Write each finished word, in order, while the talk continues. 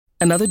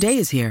Another day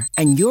is here,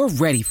 and you're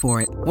ready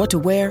for it. What to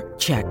wear?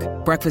 Check.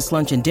 Breakfast,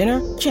 lunch, and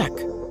dinner? Check.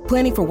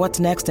 Planning for what's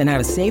next and how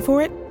to save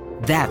for it?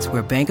 That's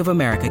where Bank of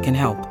America can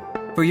help.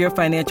 For your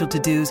financial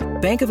to-dos,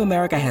 Bank of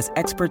America has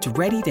experts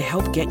ready to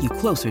help get you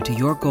closer to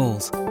your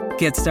goals.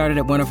 Get started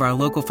at one of our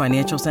local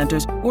financial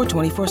centers or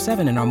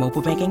 24/7 in our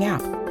mobile banking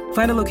app.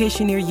 Find a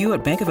location near you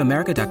at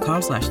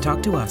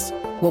bankofamerica.com/talktous.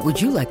 What would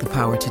you like the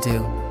power to do?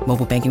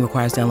 Mobile banking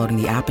requires downloading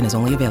the app and is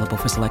only available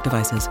for select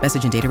devices.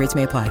 Message and data rates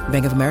may apply.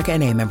 Bank of America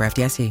N.A., member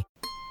FDIC.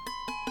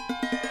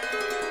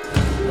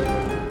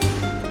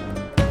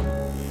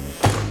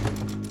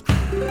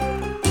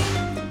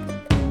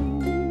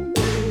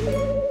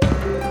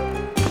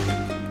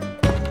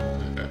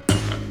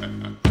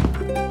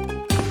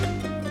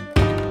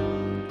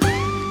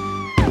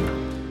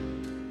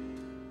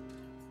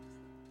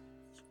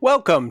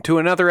 Welcome to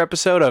another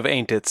episode of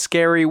Ain't It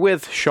Scary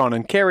with Sean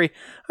and Carrie.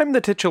 I'm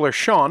the titular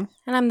Sean.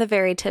 And I'm the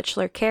very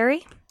titular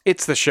Carrie.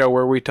 It's the show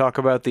where we talk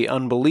about the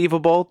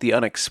unbelievable, the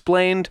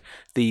unexplained,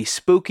 the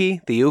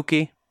spooky, the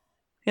ooky,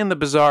 and the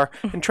bizarre,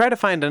 and try to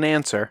find an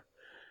answer.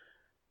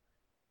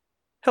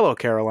 Hello,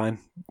 Caroline.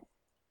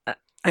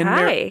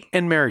 Hi.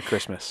 And Merry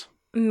Christmas.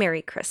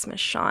 Merry Christmas,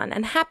 Sean.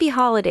 And happy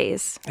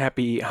holidays.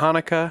 Happy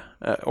Hanukkah,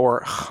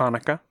 or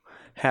Hanukkah.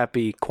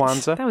 Happy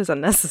Kwanzaa. That was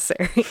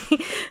unnecessary.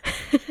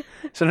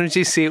 Sometimes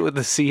you see it with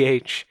the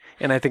CH,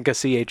 and I think a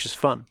CH is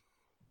fun.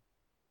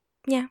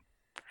 Yeah.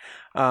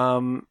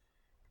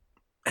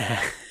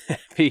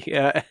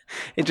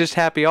 Just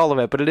happy all of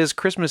it, but it is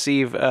Christmas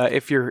Eve.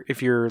 If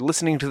you're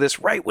listening to this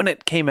right when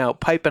it came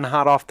out, piping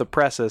hot off the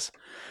presses,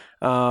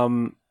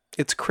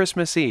 it's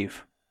Christmas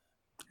Eve.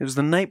 It was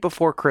the night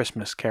before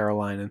Christmas,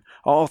 Caroline, and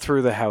all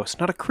through the house,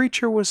 not a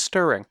creature was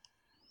stirring.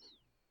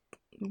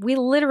 We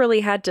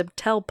literally had to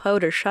tell Poe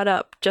to shut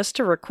up just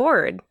to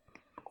record.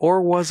 Or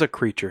was a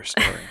creature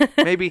stirring?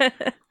 Maybe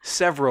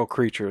several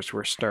creatures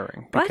were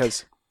stirring.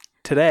 Because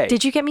today...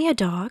 Did you get me a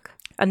dog?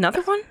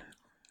 Another one?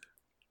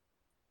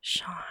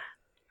 Sean.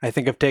 I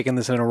think I've taken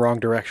this in a wrong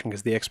direction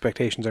because the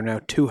expectations are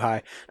now too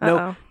high. Uh-oh.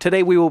 No,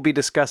 today we will be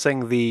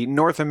discussing the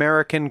North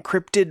American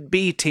Cryptid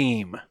B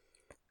Team.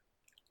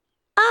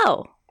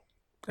 Oh.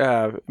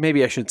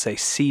 Maybe I should say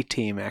C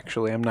Team,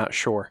 actually. I'm not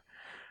sure.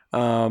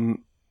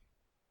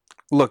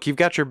 Look, you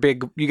got your big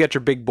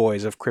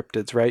boys of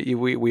cryptids, right?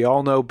 We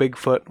all know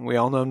Bigfoot. We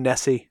all know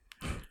Nessie.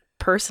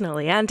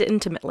 Personally and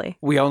intimately.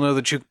 We all know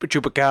the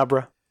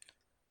Chupacabra.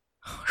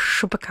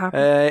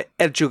 Chupacabra.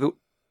 El Chupa.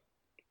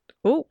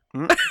 Oh.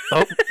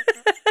 Oh.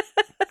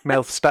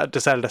 Mouth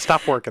decided to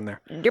stop working there.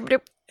 Yep,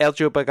 yep. El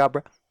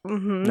Chupacabra.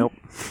 Mm-hmm. Nope.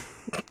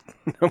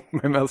 Nope,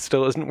 my mouth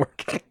still isn't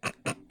working.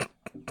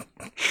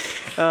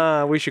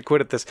 We should quit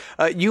at this.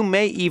 You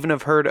may even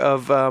have heard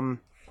of...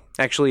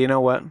 Actually, you know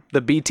what?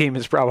 The B Team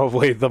is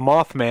probably the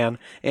Mothman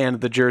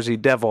and the Jersey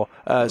Devil.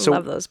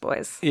 Love those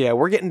boys. Yeah,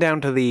 we're getting down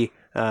to the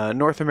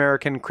North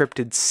American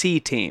Cryptid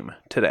C Team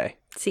today.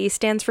 C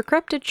stands for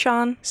cryptid,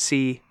 Sean.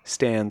 C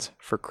stands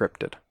for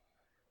cryptid.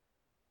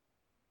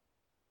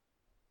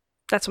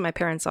 That's what my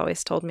parents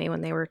always told me when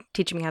they were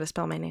teaching me how to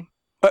spell my name.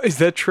 Is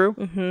that true?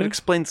 Mm-hmm. It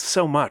explains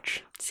so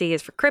much. C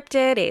is for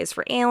cryptid, A is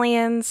for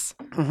aliens.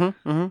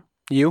 Mm-hmm, mm-hmm.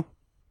 U?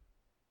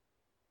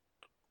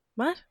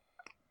 What?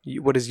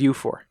 What is U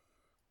for?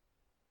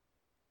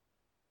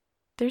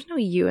 There's no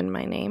U in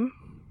my name.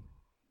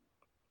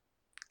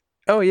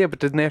 Oh, yeah, but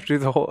didn't they have to do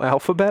the whole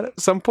alphabet at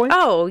some point?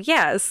 Oh,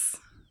 yes.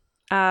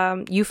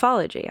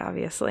 Ufology,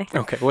 obviously.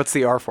 Okay, what's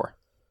the R for?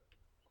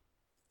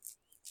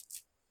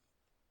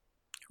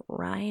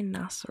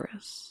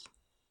 Rhinoceros.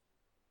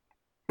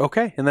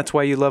 Okay, and that's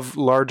why you love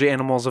large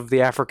animals of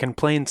the African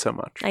plain so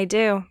much. I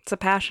do. It's a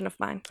passion of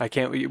mine. I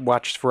can't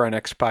watch for our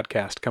next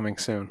podcast coming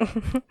soon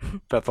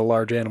about the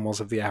large animals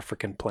of the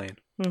African plain.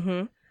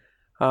 Mm-hmm.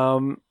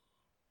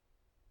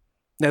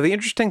 Now, the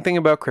interesting thing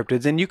about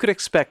cryptids, and you could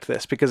expect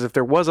this, because if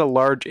there was a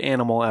large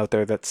animal out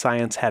there that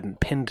science hadn't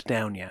pinned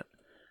down yet,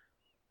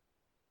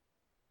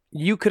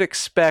 you could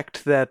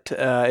expect that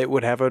it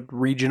would have a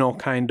regional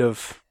kind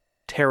of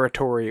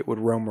territory it would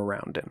roam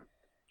around in.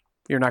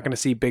 You're not going to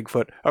see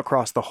Bigfoot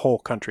across the whole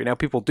country. Now,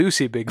 people do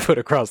see Bigfoot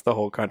across the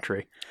whole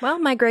country. Well,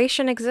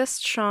 migration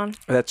exists, Sean.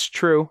 That's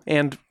true.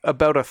 And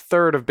about a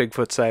third of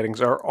Bigfoot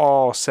sightings are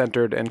all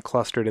centered and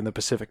clustered in the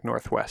Pacific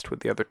Northwest, with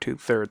the other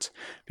 2/3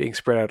 being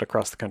spread out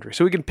across the country.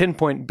 So we can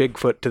pinpoint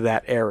Bigfoot to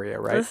that area,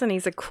 right? Listen,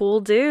 he's a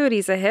cool dude.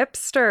 He's a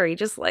hipster. He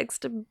just likes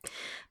to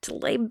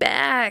lay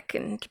back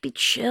and to be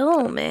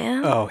chill,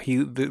 man. Oh,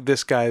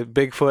 this guy,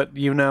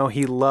 Bigfoot,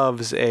 he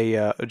loves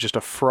just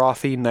a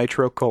frothy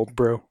nitro cold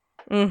brew.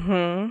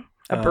 Mm-hmm.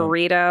 A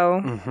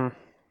burrito.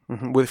 Mm-hmm.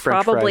 Mm-hmm. With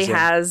French probably fries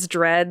has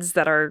dreads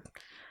that are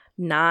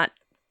not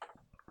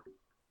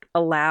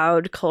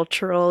allowed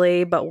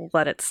culturally, but we'll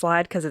let it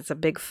slide because it's a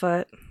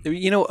Bigfoot.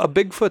 A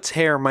Bigfoot's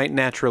hair might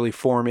naturally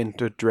form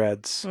into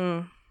dreads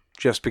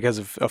just because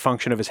of a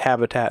function of his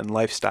habitat and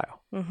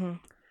lifestyle.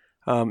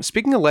 Mm-hmm.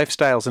 Speaking of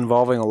lifestyles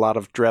involving a lot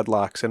of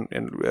dreadlocks and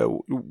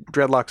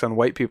dreadlocks on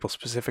white people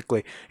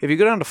specifically, if you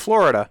go down to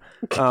Florida,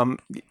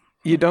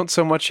 you don't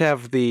so much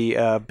have the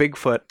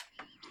Bigfoot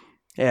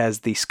as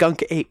the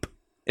skunk ape.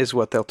 is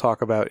what they'll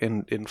talk about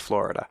in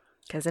Florida.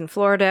 Because in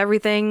Florida,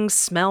 everything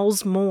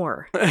smells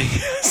more.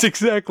 Yes,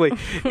 exactly.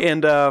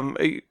 And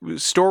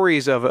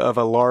stories of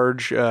a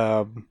large,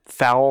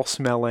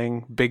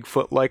 foul-smelling,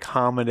 Bigfoot-like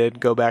hominid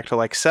go back to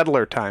like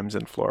settler times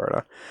in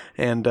Florida.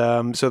 And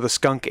so the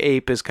skunk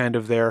ape is kind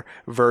of their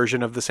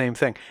version of the same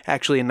thing.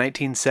 Actually, in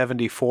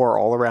 1974,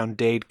 all around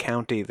Dade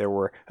County, there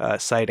were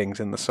sightings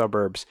in the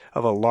suburbs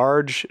of a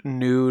large,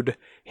 nude,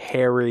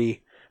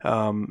 hairy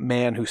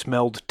man who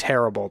smelled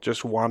terrible,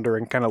 just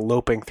wandering, kind of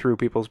loping through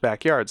people's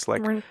backyards.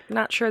 Like, we're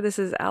not sure this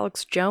is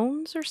Alex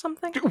Jones or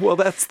something. Well,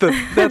 that's the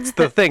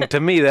thing. To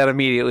me, that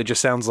immediately just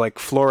sounds like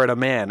Florida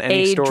man.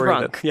 Any story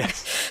drunk.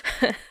 Yes,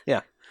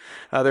 yeah.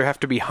 There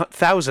have to be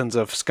thousands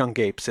of skunk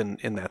apes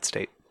in that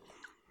state.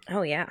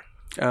 Oh yeah,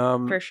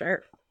 for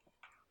sure.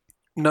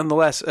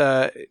 Nonetheless,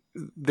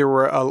 there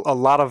were a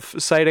lot of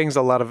sightings,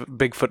 a lot of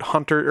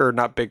Bigfoot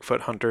not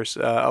Bigfoot hunters,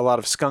 a lot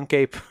of skunk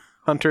ape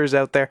hunters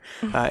out there.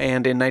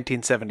 And in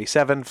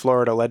 1977,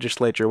 Florida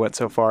legislature went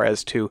so far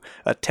as to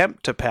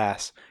attempt to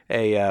pass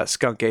a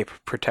skunk ape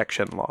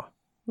protection law.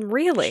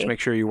 Really? Just to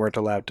make sure you weren't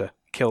allowed to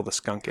kill the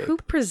skunk ape. Who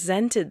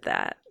presented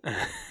that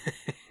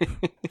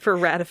for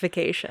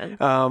ratification?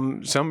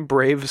 Some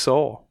brave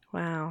soul.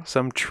 Wow.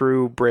 Some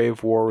true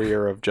brave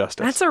warrior of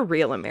justice. That's a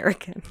real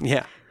American.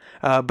 Yeah.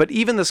 But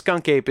even the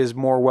skunk ape is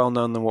more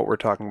well-known than what we're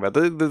talking about.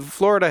 The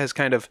Florida has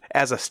kind of,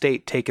 as a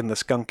state, taken the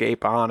skunk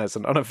ape on as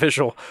an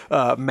unofficial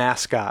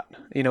mascot.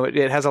 You know,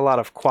 it has a lot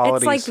of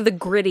qualities. It's like the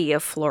gritty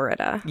of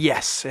Florida.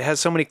 Yes, it has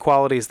so many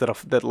qualities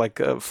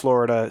that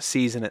Florida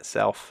sees in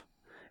itself.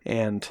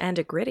 And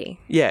a gritty.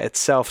 Yeah, it's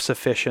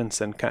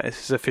self-sufficiency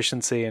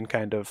and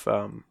kind of...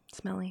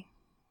 smelly.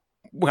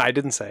 Well, I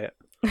didn't say it.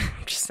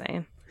 I'm just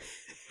saying.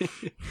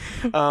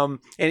 And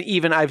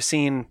even I've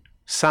seen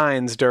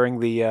signs during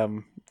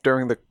the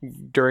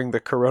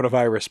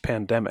coronavirus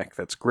pandemic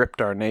that's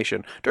gripped our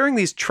nation during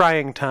these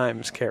trying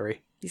times,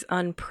 Carrie. These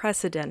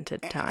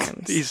unprecedented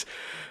times. These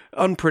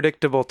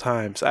unpredictable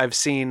times. I've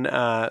seen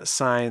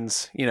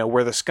signs,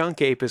 where the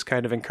skunk ape is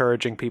kind of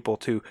encouraging people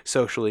to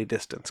socially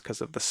distance because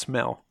of the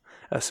smell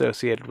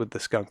associated with the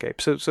skunk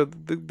ape. So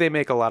they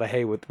make a lot of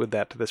hay with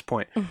that to this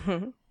point.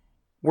 Mm-hmm.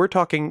 We're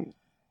talking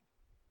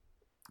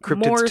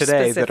cryptids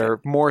today that are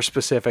more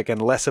specific and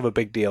less of a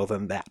big deal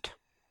than that.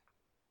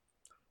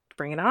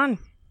 Bring it on.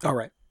 All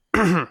right.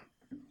 I'm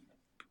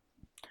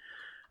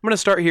going to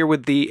start here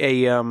with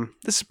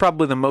this is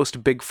probably the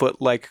most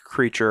Bigfoot-like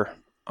creature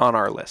on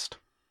our list.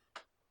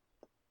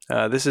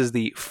 This is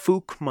the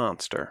Fook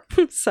monster.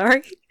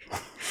 Sorry.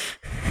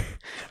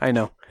 I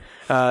know.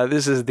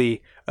 This is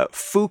the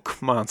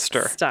Fook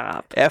monster.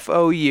 Stop.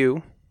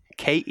 Fouke.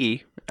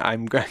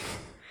 I'm going.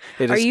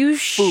 Are you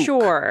Fook.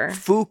 sure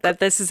Fook. that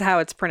this is how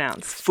it's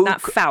pronounced? Fook.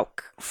 Not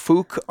Fauk.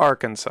 Fook,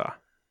 Arkansas.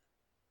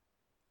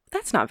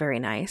 That's not very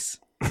nice.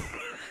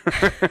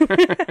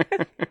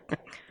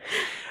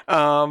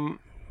 I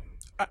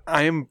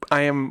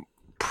am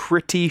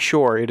pretty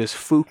sure it is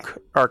Fook,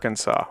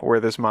 Arkansas, where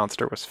this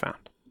monster was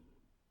found.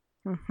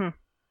 Mm-hmm.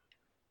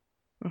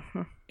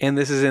 Mm-hmm. And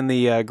this is in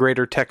the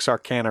greater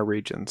Texarkana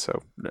region.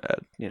 So,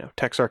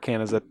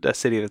 Texarkana is a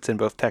city that's in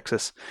both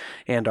Texas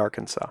and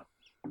Arkansas.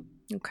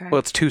 Okay. Well,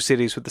 it's two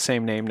cities with the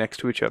same name next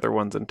to each other.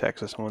 One's in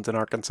Texas and one's in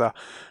Arkansas.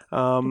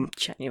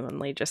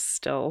 Genuinely just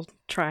still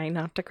trying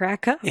not to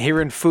crack up.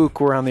 Here in Fook,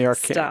 we're on the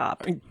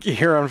Stop.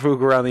 Here on Fook,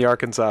 we're on the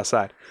Arkansas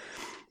side.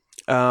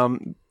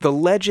 The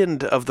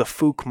legend of the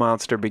Fook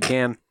monster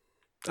began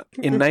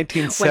in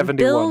 1971. When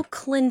Bill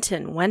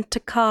Clinton went to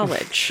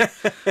college.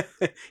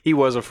 He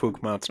was a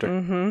Fook monster.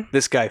 Mm-hmm.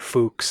 This guy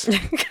Fooks.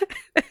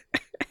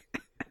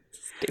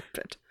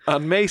 Stupid.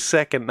 On May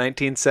 2nd,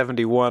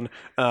 1971,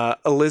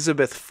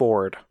 Elizabeth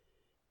Ford,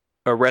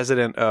 a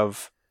resident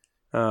of...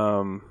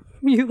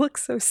 You look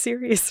so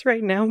serious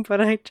right now,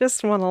 but I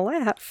just want to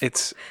laugh.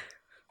 It's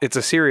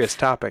a serious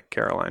topic,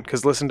 Caroline,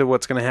 because listen to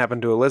what's going to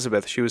happen to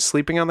Elizabeth. She was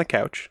sleeping on the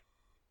couch.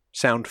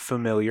 Sound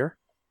familiar?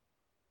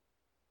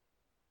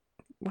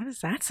 What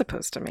is that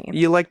supposed to mean?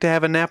 You like to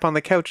have a nap on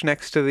the couch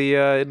next to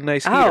the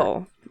nice heater.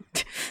 Oh,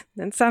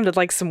 that sounded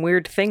like some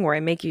weird thing where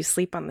I make you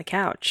sleep on the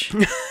couch.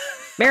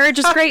 Marriage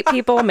is great,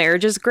 people.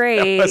 Marriage is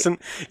great.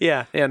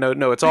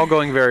 No, it's all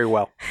going very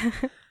well.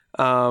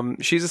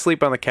 She's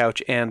asleep on the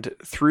couch, and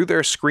through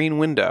their screen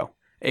window,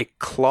 a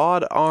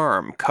clawed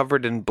arm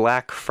covered in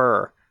black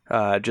fur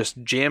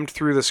just jammed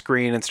through the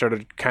screen and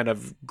started kind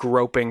of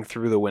groping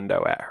through the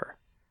window at her.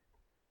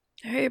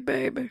 Hey,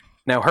 baby.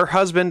 Now, her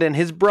husband and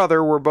his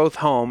brother were both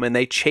home, and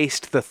they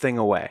chased the thing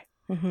away.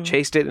 Mm-hmm.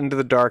 Chased it into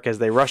the dark. As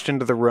they rushed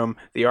into the room,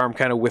 the arm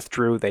kind of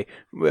withdrew. They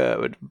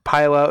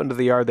pile out into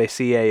the yard. They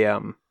see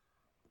a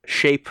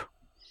shape,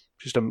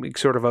 just a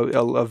sort of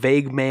a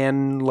vague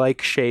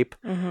man-like shape,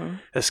 mm-hmm.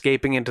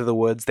 escaping into the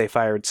woods. They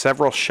fired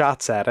several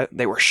shots at it.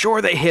 They were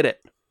sure they hit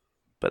it,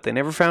 but they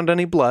never found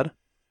any blood.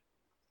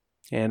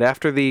 And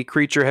after the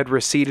creature had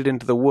receded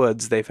into the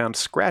woods, they found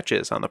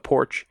scratches on the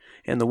porch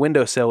and the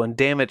windowsill and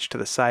damage to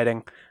the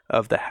siding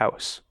of the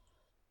house.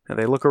 Now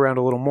they look around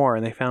a little more,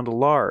 and they found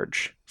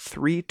large,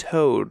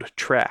 3-toed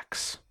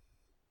tracks.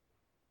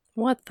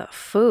 What the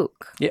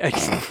fook?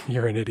 Yeah,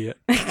 you're an idiot.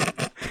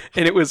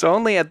 And it was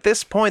only at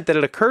this point that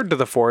it occurred to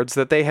the Fords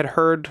that they had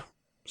heard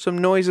some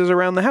noises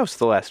around the house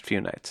the last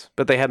few nights.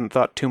 But they hadn't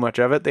thought too much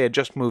of it. They had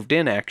just moved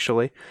in,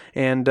 actually.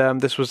 And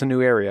this was a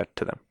new area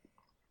to them.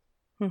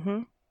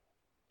 Mm-hmm.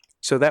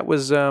 So that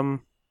was the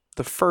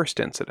first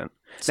incident.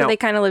 So now, they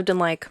kind of lived in,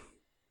 like,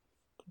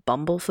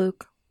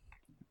 Bumblefook?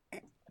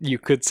 You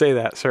could say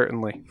that,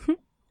 certainly.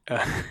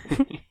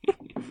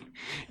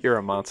 You're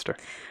a monster.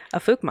 A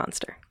fook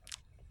monster.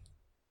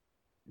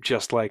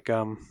 Just like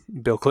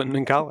Bill Clinton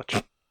in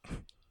college.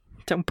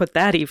 Don't put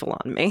that evil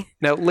on me.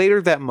 Now,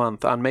 later that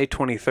month, on May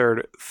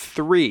 23rd,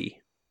 3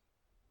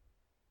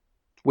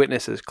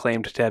 witnesses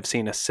claimed to have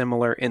seen a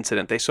similar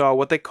incident. They saw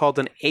what they called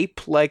an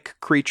ape-like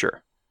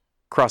creature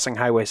crossing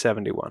Highway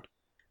 71.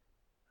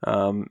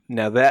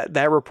 Now,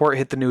 that report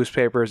hit the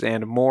newspapers,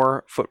 and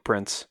more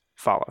footprints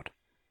followed.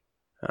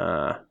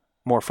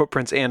 More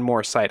footprints and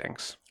more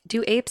sightings.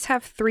 Do apes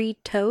have 3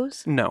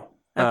 toes? No.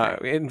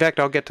 Okay. In fact,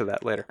 I'll get to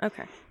that later.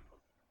 Okay.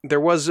 There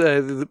was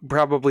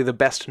probably the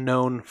best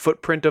known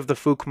footprint of the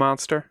Fook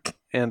monster,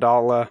 and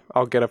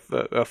I'll get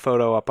a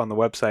photo up on the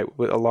website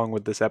along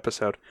with this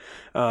episode.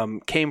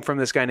 Came from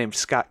this guy named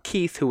Scott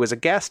Keith, who was a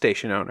gas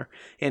station owner,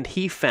 and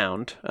he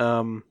found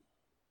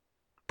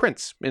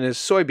prints in his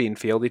soybean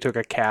field. He took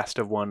a cast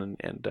of one,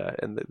 and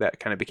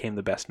that kind of became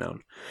the best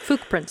known.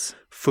 Fook prints.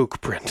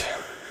 Fook print.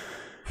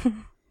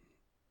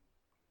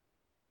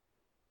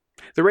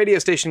 The radio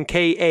station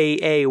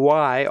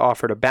KAAY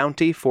offered a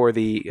bounty for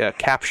the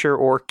capture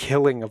or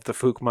killing of the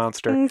Fook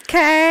monster.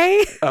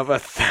 Okay. Of a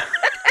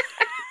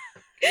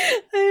I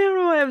don't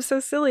know why I'm so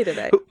silly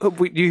today.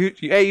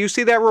 Hey, you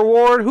see that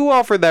reward? Who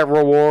offered that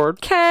reward?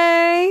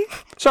 Okay.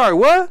 Sorry,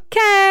 what?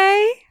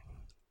 Okay.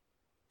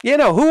 You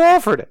know, who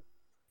offered it?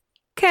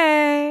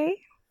 Okay.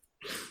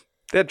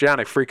 That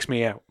Johnny freaks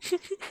me out.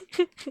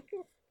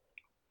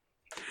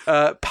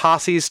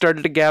 Posses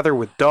started to gather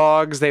with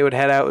dogs. They would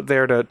head out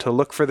there to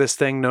look for this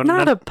thing.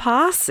 Not a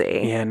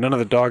posse. Yeah, none of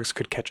the dogs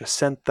could catch a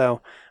scent,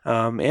 though.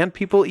 And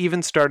people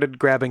even started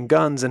grabbing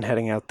guns and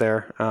heading out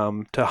there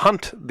to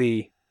hunt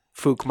the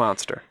Fook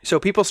monster. So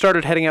people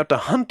started heading out to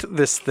hunt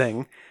this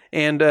thing,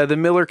 and the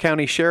Miller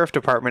County Sheriff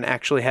Department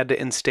actually had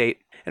to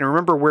instate, and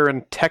remember we're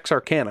in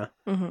Texarkana,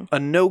 a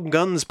no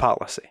guns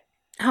policy.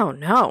 Oh,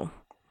 no.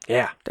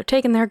 Yeah. They're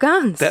taking their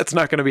guns. That's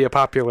not going to be a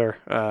popular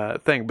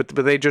thing, but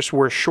they just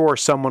were sure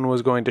someone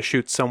was going to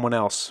shoot someone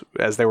else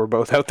as they were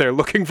both out there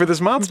looking for this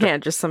monster. Yeah,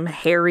 just some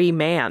hairy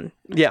man.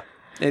 Yeah,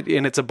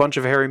 and it's a bunch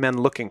of hairy men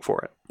looking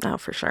for it. Oh,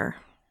 for sure.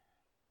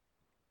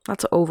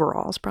 Lots of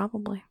overalls,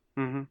 probably.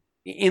 Mm-hmm.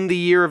 In the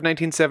year of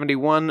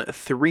 1971,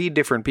 3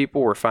 different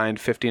people were fined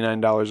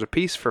 $59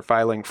 apiece for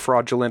filing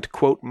fraudulent,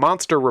 quote,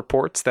 monster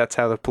reports. That's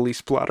how the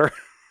police blotter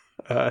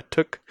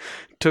took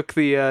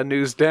the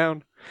news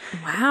down.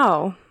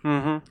 Wow.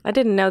 Mm-hmm. I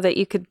didn't know that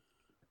you could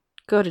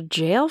go to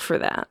jail for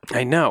that.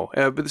 I know.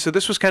 So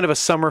this was kind of a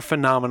summer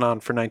phenomenon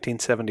for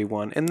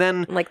 1971. And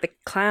then... Like the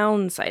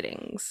clown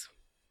sightings.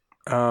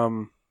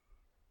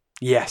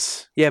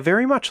 Yes. Yeah,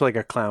 very much like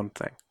a clown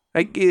thing.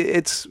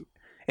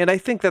 And I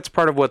think that's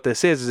part of what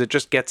this is it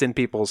just gets in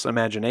people's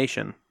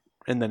imagination.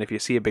 And then if you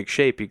see a big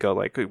shape, you go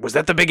like, was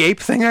that the big ape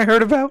thing I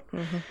heard about?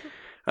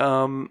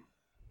 Mm-hmm.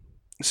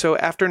 So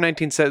after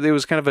it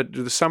was kind of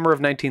the summer of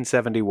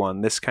 1971,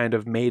 this kind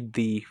of made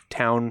the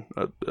town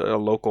a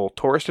local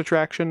tourist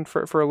attraction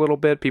for a little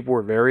bit. People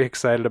were very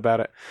excited about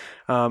it.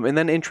 And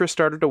then interest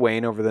started to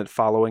wane over the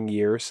following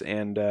years.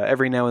 And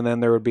every now and then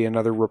there would be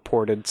another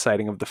reported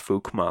sighting of the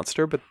Fook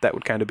monster, but that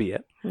would kind of be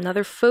it.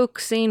 Another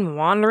Fook seen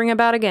wandering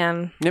about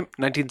again. Yep.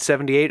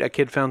 1978, a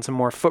kid found some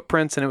more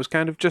footprints, and it was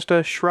kind of just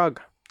a shrug.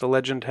 The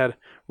legend had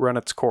run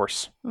its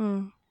course.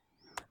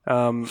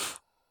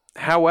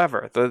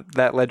 However,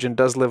 that legend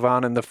does live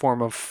on in the form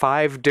of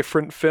 5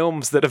 different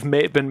films that have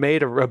been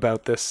made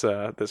about this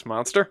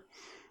monster.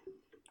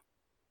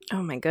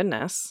 Oh my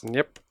goodness.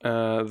 Yep.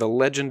 The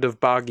Legend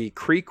of Boggy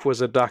Creek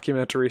was a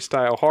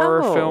documentary-style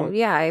horror film. Oh,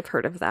 yeah, I've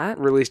heard of that.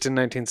 Released in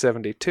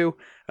 1972.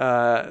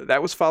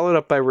 That was followed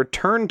up by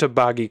Return to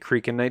Boggy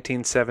Creek in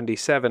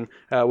 1977,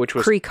 which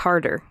was... Creek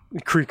Harder,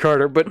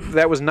 but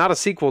that was not a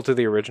sequel to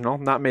the original,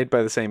 not made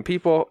by the same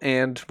people,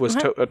 and was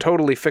a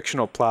totally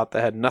fictional plot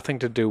that had nothing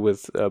to do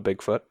with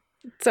Bigfoot.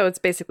 So it's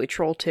basically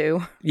Troll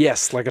 2.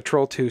 Yes, like a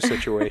Troll 2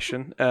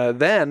 situation.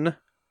 Then...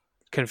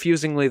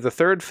 Confusingly, the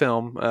third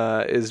film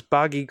is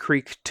Boggy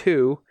Creek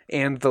 2,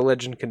 and The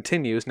Legend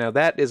Continues. Now,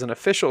 that is an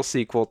official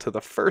sequel to the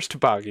first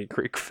Boggy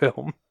Creek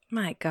film.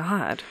 My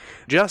God.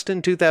 Just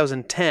in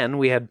 2010,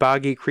 we had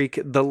Boggy Creek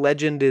The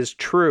Legend is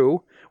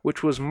True,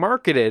 which was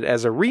marketed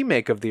as a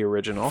remake of the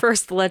original.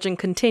 First, The Legend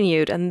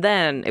Continued, and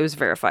then it was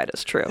verified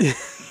as true.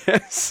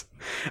 Yes.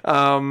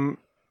 But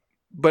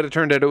it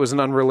turned out it was an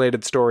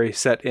unrelated story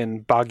set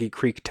in Boggy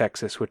Creek,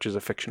 Texas, which is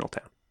a fictional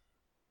town.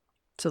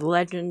 So The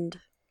Legend...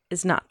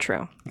 is not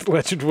true. The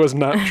legend was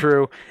not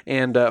true.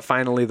 And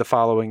finally, the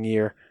following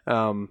year,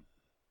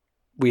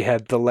 we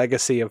had The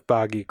Legacy of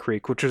Boggy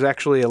Creek, which was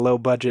actually a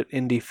low-budget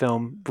indie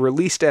film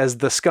released as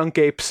The Skunk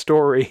Ape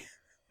Story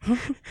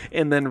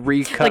and then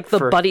recut like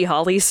the Buddy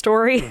Holly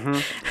story.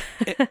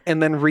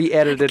 And then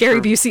re-edited.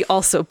 Gary Busey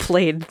also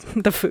played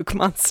the Fook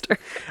monster.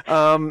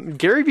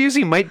 Gary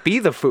Busey might be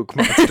the Fook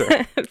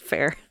monster.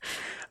 Fair.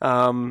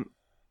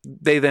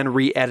 They then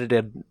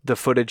re-edited the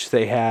footage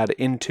they had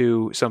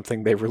into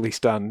something they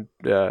released on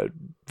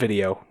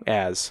video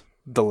as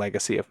The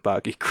Legacy of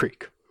Boggy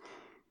Creek.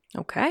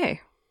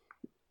 Okay.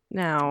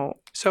 Now...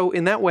 So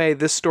in that way,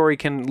 this story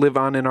can live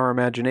on in our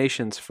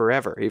imaginations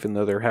forever, even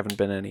though there haven't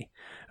been any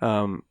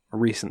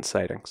recent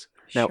sightings.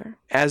 Now,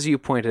 as you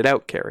pointed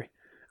out, Carrie,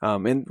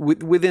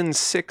 within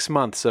 6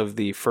 months of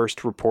the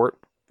first report,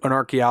 an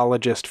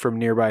archaeologist from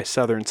nearby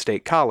Southern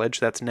State College,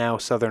 that's now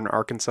Southern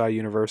Arkansas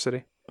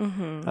University,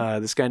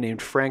 this guy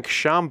named Frank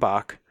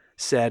Schambach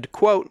said,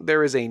 quote,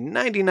 "There is a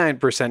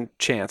 99%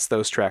 chance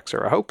those tracks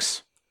are a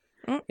hoax."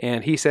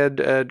 And he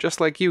said,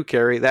 just like you,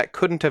 Carrie, that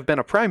couldn't have been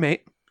a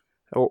primate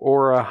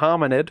or a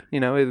hominid. You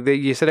know,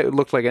 you said it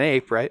looked like an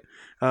ape, right?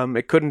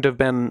 It couldn't have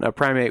been a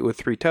primate with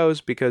 3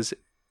 toes because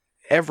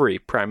every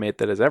primate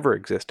that has ever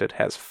existed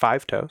has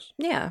 5 toes.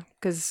 Yeah,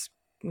 because,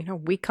 you know,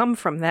 we come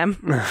from them.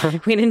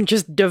 We didn't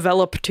just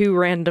develop 2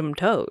 random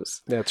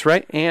toes. That's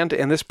right. And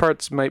this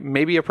part's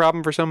maybe a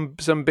problem for some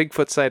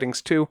Bigfoot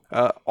sightings too.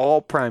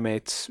 All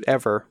primates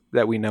ever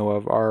that we know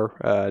of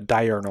are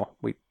diurnal.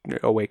 We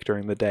awake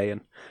during the day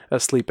and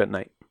asleep at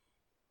night.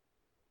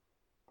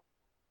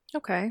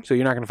 Okay. So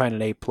you're not going to find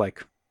an ape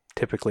like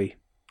typically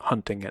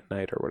hunting at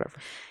night or whatever.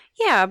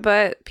 Yeah,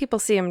 but people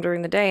see them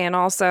during the day, and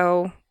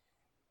also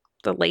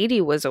the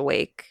lady was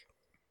awake,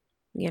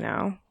 you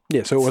know.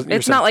 Yeah, so it wasn't.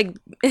 It's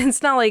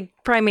not like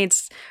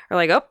primates are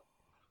like, oh,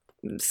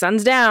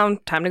 sun's down,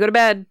 time to go to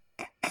bed.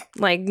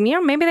 Like, you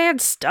know, maybe they had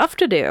stuff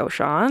to do,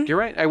 Sean. You're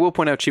right. I will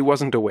point out she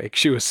wasn't awake.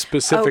 She was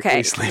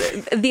specifically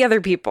sleeping. The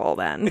other people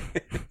then.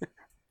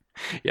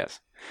 Yes.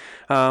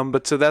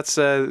 But so that's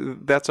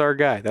our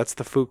guy. That's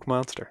the Fook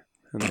monster,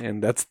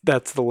 and that's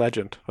the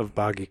legend of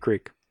Boggy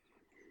Creek.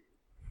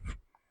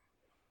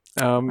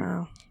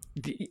 Wow.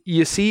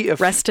 You see,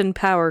 rest in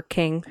power,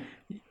 King.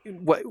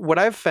 What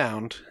I've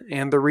found,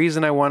 and the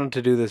reason I wanted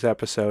to do this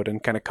episode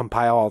and kind of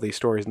compile all these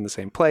stories in the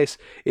same place,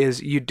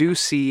 is you do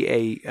see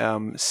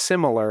a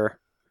similar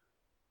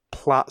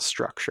plot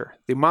structure.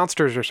 The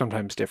monsters are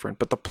sometimes different,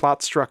 but the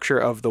plot structure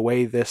of the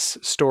way this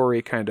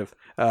story kind of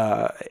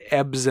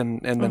ebbs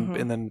and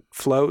then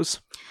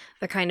flows.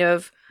 The kind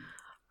of,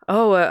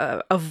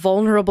 a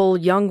vulnerable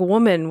young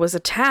woman was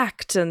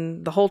attacked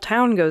and the whole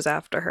town goes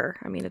after her.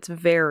 I mean, it's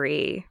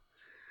very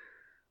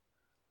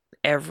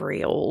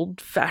every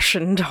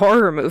old-fashioned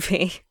horror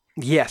movie.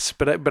 Yes,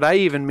 but I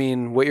even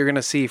mean what you're going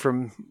to see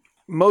from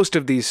most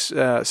of these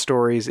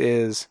stories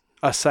is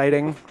a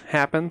sighting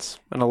happens,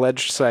 an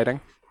alleged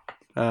sighting.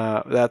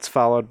 That's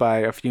followed by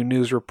a few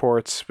news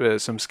reports,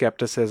 some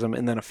skepticism,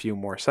 and then a few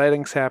more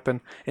sightings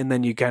happen, and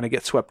then you kind of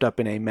get swept up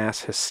in a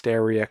mass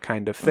hysteria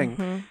kind of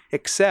thing.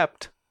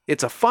 Except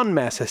it's a fun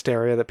mass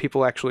hysteria that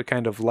people actually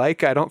kind of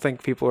like. I don't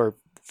think people are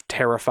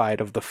terrified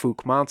of the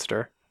Fook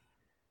monster.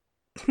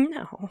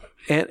 No.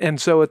 And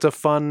so it's a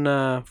fun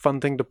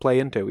thing to play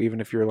into,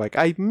 even if you're like,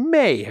 I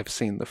may have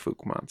seen the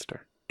Fook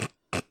monster.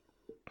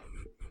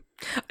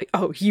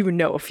 Oh, you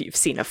know if you've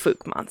seen a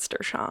Fook monster,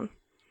 Sean.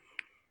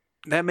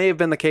 That may have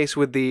been the case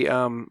with the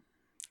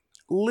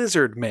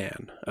Lizard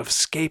Man of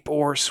Scape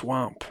Ore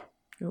Swamp.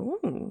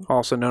 Ooh.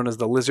 Also known as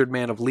the Lizard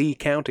Man of Lee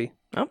County.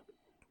 Oh.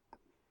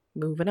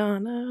 Moving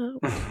on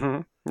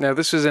up. Now,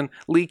 this is in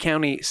Lee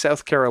County,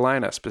 South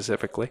Carolina,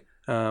 specifically,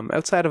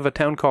 outside of a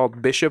town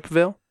called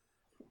Bishopville.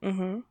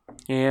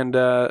 And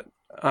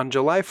on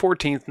July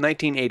 14th,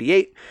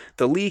 1988,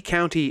 the Lee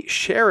County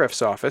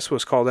Sheriff's Office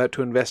was called out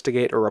to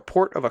investigate a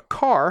report of a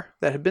car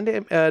that had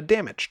been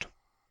damaged.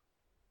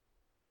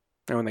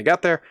 And when they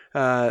got there,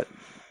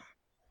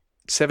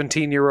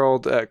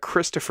 17-year-old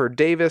Christopher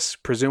Davis,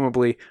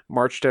 presumably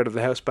marched out of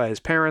the house by his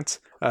parents,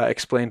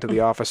 explained to the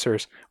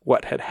officers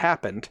what had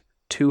happened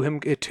to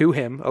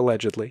him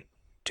allegedly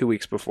 2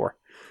 weeks before.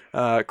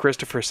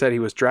 Christopher said he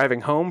was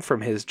driving home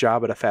from his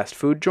job at a fast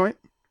food joint.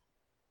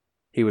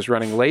 He was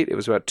running late. It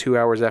was about 2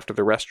 hours after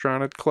the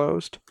restaurant had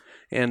closed,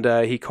 and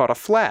he caught a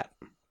flat.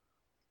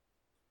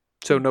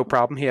 So no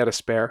problem. He had a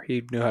spare.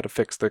 He knew how to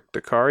fix the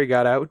car. He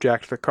got out,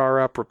 jacked the car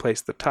up,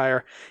 replaced the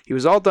tire. He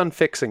was all done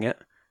fixing it,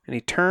 and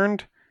he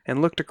turned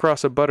and looked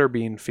across a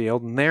butterbean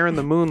field, and there in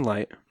the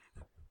moonlight,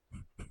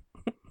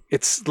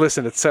 it's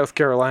South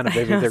Carolina,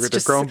 baby. They're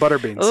growing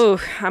butterbeans.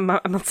 Oh,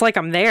 it's like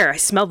I'm there. I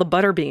smell the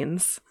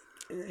butterbeans.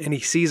 And he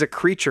sees a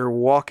creature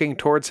walking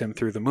towards him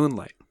through the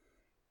moonlight.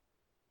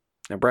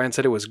 Now, Brian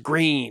said it was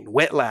green,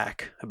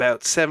 wet-like,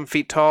 about 7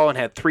 feet tall, and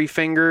had 3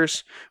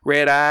 fingers,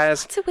 red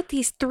eyes. What's it with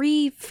these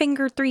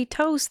 3-finger,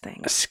 3-toes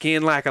things? A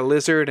skin like a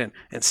lizard and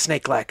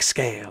snake-like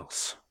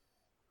scales.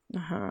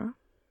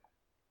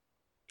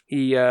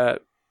 He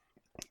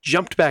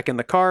jumped back in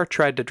the car,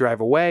 tried to drive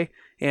away,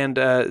 and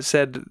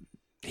said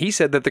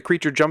that the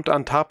creature jumped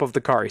on top of the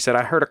car. He said,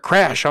 I heard a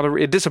crash.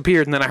 It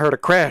disappeared, and then I heard a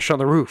crash on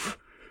the roof.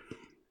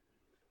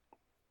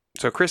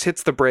 So Chris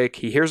hits the brake.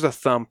 He hears a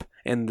thump,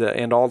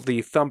 and all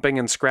the thumping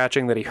and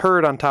scratching that he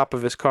heard on top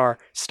of his car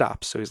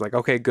stops. So he's like,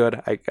 okay,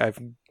 good. I've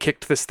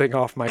kicked this thing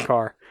off my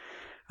car.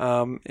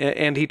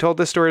 And he told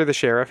this story to the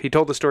sheriff. He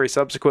told the story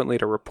subsequently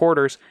to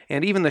reporters.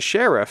 And even the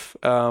sheriff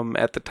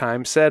at the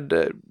time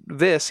said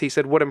this. He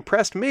said, what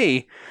impressed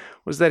me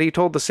was that he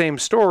told the same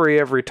story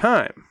every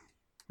time.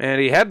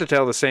 And he had to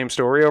tell the same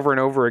story over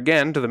and over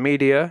again to the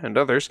media and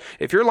others.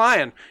 If you're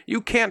lying, you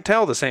can't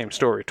tell the same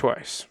story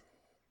twice.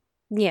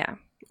 Yeah.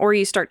 Or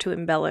you start to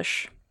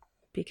embellish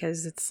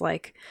because it's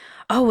like,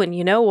 oh, and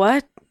you know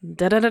what?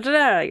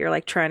 Da-da-da-da-da. You're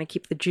like trying to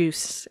keep the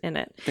juice in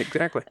it.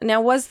 Exactly. Now,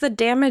 was the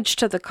damage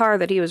to the car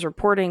that he was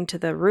reporting to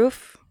the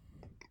roof?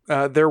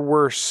 There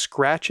were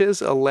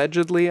scratches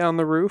allegedly on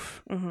the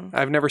roof. Mm-hmm.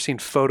 I've never seen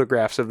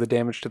photographs of the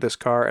damage to this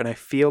car, and I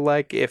feel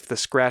like if the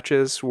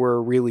scratches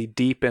were really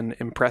deep and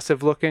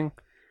impressive looking,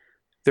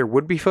 there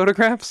would be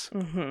photographs.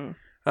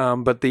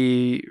 Mm-hmm. But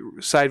the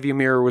side view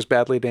mirror was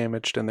badly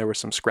damaged, and there were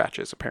some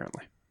scratches,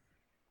 apparently.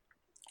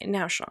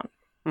 Now, Sean.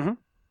 Mm-hmm.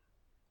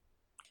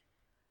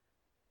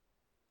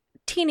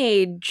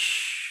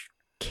 Teenage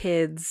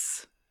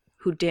kids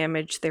who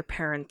damage their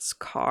parents'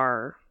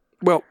 car.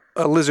 Well,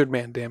 a lizard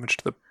man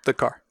damaged the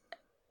car.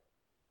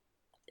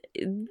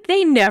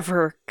 They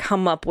never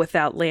come up with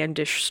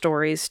outlandish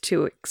stories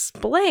to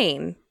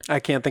explain.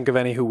 I can't think of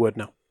any who would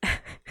know.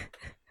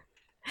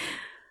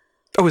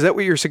 Oh, is that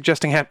what you're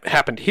suggesting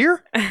happened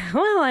here?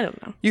 Well, I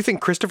don't know. You think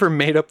Christopher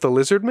made up the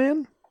lizard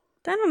man?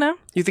 I don't know.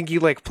 You think he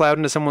plowed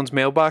into someone's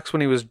mailbox when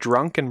he was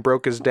drunk and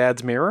broke his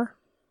dad's mirror?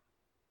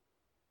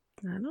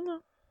 I don't know.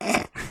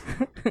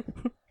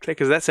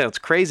 Because that sounds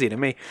crazy to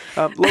me.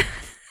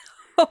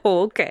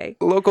 Oh, okay.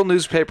 Local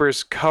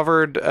newspapers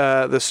covered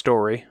the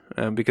story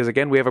because,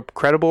 again, we have a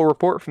credible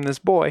report from this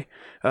boy.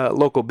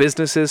 Local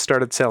businesses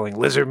started selling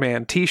Lizard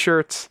Man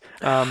T-shirts.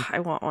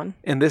 I want one.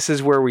 And this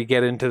is where we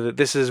get into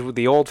this is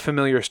the old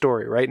familiar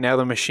story, right? Now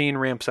the machine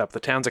ramps up. The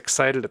town's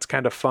excited. It's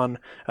kind of fun.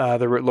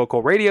 The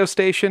local radio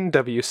station,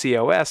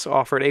 WCOS,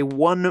 offered a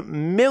 $1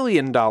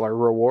 million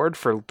reward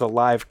for the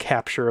live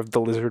capture of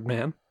the Lizard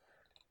Man.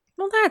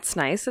 Well, that's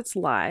nice. It's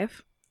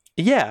live.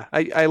 Yeah,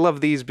 I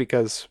love these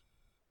because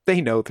they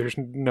know there's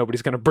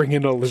nobody's going to bring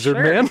in a lizard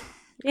Sure. man.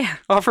 Yeah.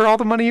 Offer all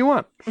the money you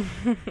want.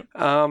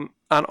 On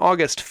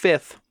August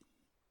 5th,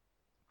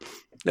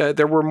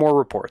 there were more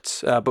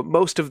reports, but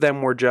most of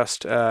them were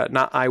just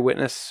not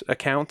eyewitness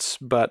accounts,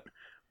 but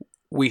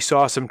we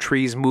saw some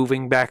trees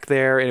moving back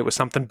there, and it was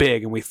something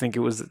big, and we think it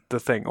was the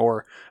thing,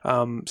 or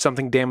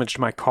something damaged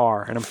my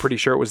car, and I'm pretty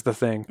sure it was the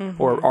thing,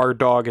 or our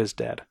dog is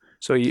dead.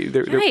 So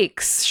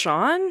Yikes,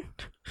 Sean.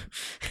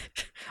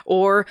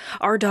 Or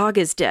our dog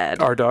is dead.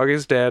 Our dog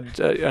is dead.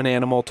 An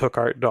animal took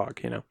our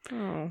dog,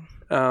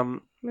 Oh.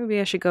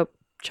 Maybe I should go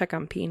check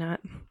on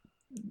Peanut.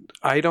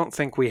 I don't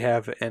think we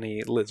have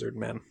any lizard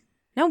men.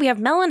 No, we have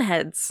melon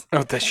heads.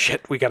 Oh, the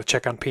shit. We got to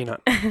check on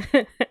Peanut.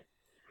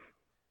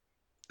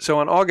 So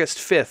on August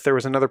 5th, there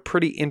was another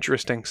pretty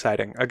interesting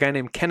sighting. A guy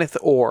named Kenneth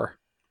Orr.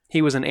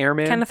 He was an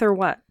airman. Kenneth or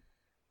what?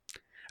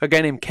 A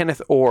guy named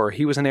Kenneth Orr.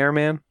 He was an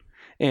airman.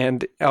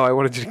 And, I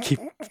wanted you to keep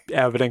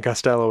Abbott and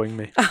Costelloing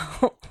me.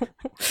 Oh.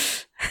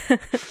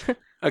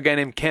 A guy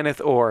named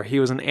Kenneth Orr. He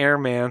was an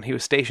airman. He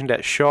was stationed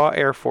at Shaw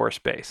Air Force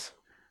Base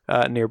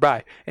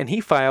nearby. And he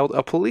filed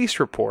a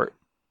police report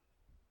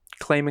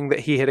claiming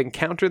that he had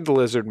encountered the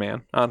lizard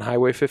man on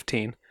Highway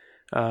 15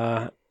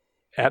 at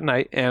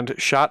night and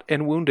shot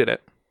and wounded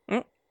it.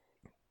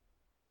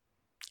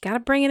 Gotta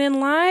bring it in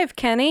live,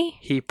 Kenny.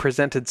 He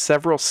presented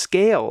several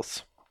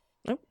scales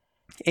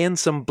and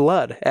some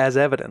blood as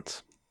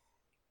evidence.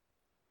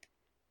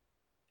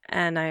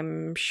 And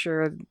I'm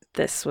sure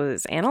this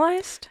was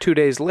analyzed? 2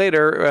 days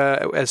later,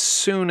 as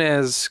soon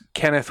as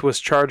Kenneth was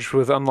charged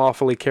with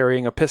unlawfully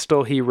carrying a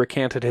pistol, he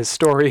recanted his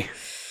story,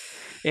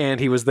 and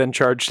he was then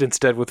charged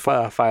instead with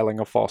filing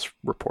a false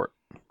report.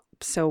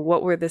 So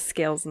what were the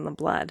scales in the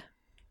blood?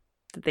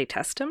 Did they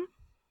test him?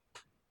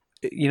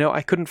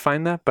 I couldn't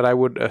find that, but I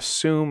would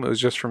assume it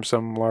was just from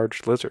some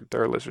large lizard.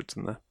 There are lizards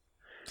in the...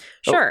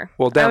 Sure. Oh,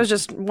 well, I was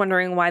just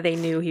wondering why they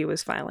knew he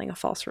was filing a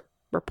false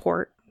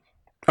report.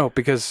 Oh,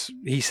 because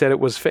he said it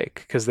was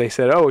fake. Because they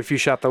said, if you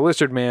shot the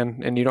lizard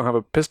man and you don't have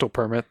a pistol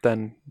permit,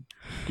 then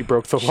you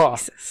broke the law.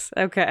 Jesus.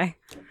 Okay.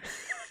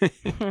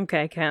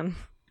 Okay, Ken.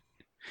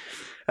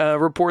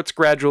 Reports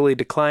gradually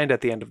declined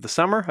at the end of the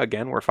summer.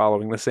 Again, we're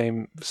following the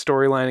same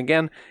storyline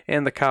again.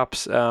 And the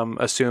cops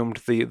assumed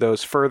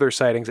those further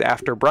sightings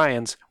after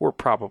Brian's were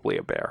probably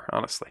a bear,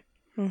 honestly.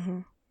 Mm-hmm.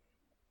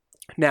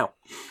 Now,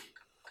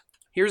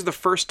 here's the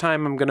first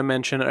time I'm going to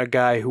mention a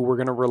guy who we're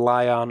going to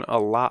rely on a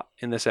lot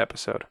in this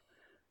episode.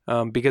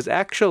 Because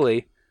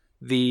actually,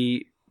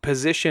 the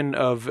position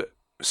of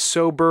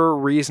sober,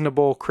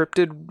 reasonable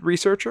cryptid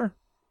researcher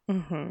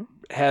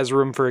has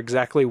room for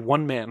exactly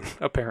one man,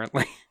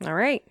 apparently. All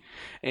right.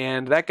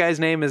 And that guy's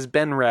name is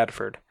Ben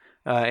Radford.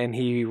 And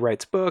he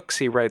writes books,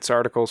 he writes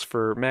articles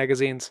for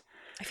magazines.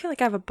 I feel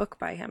like I have a book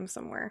by him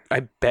somewhere.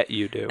 I bet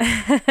you do.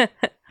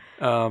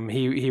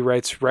 He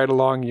writes right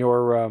along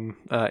your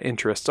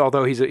interests,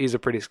 although he's a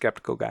pretty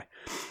skeptical guy.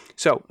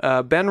 So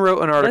Ben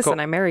wrote an article. Listen,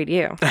 I married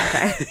you.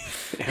 Okay.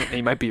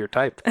 He might be your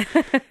type.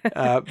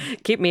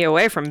 Keep me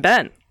away from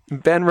Ben.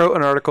 Ben wrote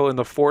an article in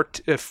the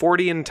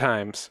Fortean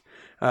Times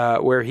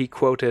where he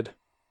quoted.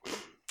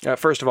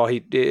 First of all,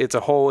 it's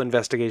a whole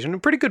investigation, a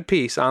pretty good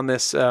piece on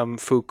this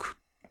Fook,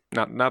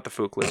 not the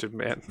Fook lizard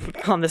man.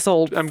 On this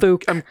old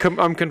Fook.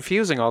 I'm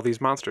confusing all these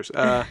monsters.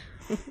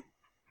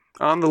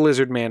 On the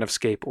lizard man of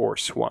Scape or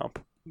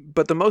Swamp.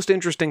 But the most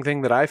interesting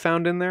thing that I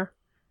found in there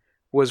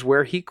was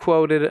where he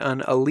quoted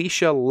an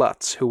Alicia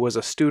Lutz, who was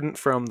a student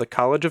from the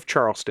College of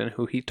Charleston,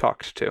 who he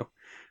talked to,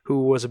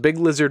 who was a big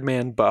lizard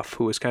man buff,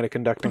 who was kind of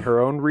conducting her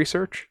own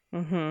research.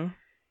 Mm-hmm.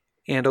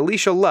 And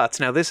Alicia Lutz,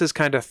 now this is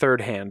kind of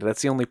third hand.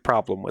 That's the only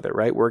problem with it,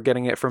 right? We're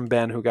getting it from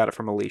Ben, who got it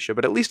from Alicia,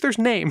 but at least there's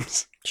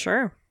names.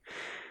 Sure.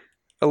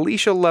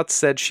 Alicia Lutz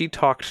said she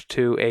talked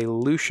to a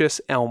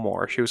Lucius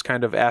Elmore. She was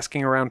kind of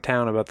asking around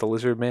town about the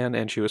lizard man,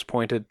 and she was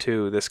pointed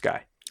to this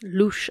guy.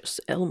 Lucius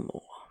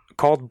Elmore.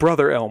 Called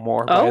Brother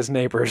Elmore by his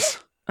neighbors.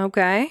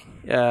 Okay.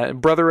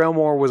 Brother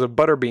Elmore was a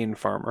butterbean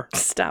farmer.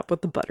 Stop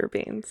with the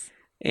butterbeans.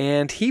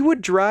 And he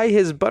would dry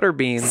his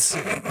butterbeans.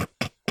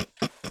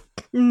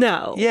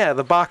 No. Yeah,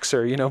 the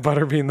boxer,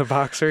 Butterbean the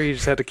boxer. You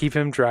just had to keep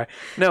him dry.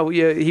 No,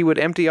 he would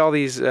empty all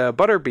these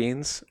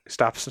butterbeans.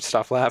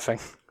 Stop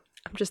laughing.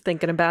 I'm just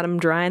thinking about him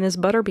drying his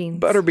butterbeans.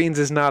 Butterbeans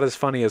is not as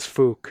funny as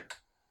Fook.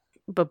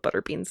 But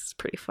butterbeans is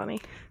pretty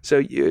funny. So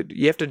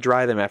you have to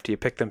dry them after you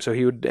pick them. So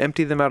he would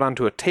empty them out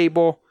onto a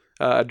table,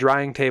 a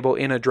drying table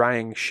in a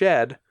drying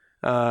shed,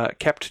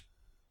 kept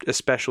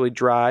especially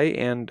dry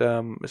and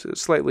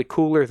slightly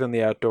cooler than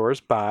the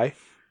outdoors by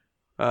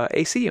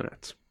AC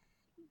units.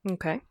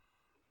 Okay.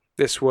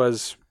 This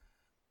was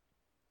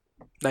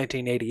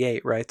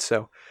 1988, right?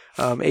 So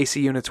AC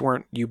units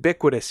weren't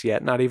ubiquitous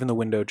yet, not even the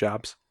window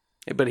jobs.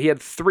 But he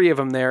had 3 of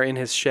them there in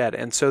his shed,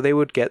 and so they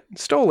would get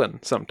stolen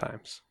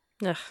sometimes.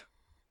 Ugh.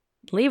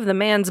 Leave the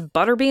man's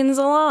butterbeans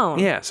alone.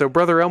 Yeah, so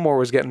Brother Elmore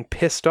was getting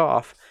pissed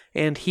off,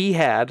 and he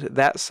had,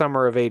 that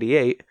summer of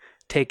 88,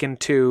 taken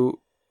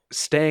to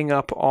staying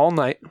up all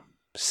night,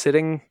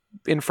 sitting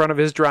in front of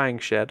his drying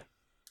shed,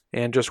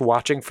 and just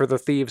watching for the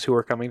thieves who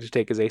were coming to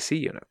take his AC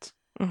units.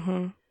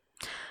 Mm-hmm.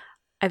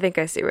 I think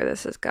I see where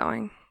this is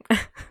going.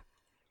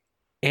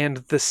 And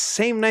the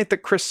same night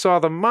that Chris saw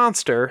the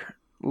monster,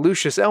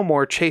 Lucius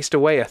Elmore chased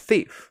away a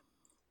thief.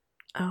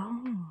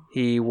 Oh.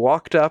 He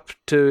walked up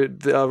to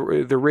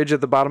the ridge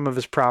at the bottom of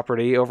his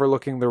property,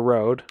 overlooking the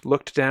road,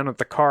 looked down at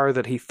the car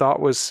that he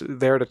thought was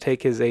there to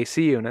take his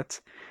AC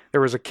units.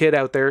 There was a kid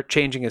out there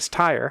changing his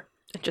tire.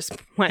 It just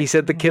went He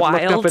said the kid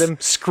wild. looked up at him,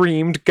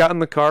 screamed, got in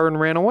the car, and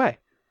ran away.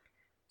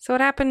 So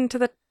what happened to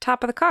the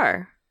top of the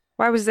car?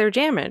 Why was there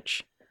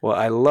damage? Well,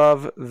 I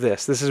love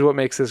this. This is what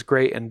makes this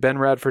great, and Ben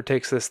Radford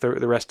takes this the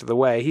rest of the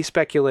way. He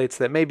speculates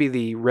that maybe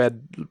the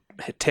red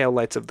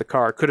taillights of the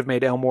car could have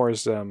made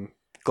Elmore's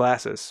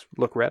glasses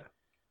look red.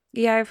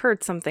 Yeah, I've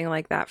heard something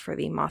like that for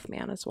the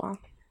Mothman as well.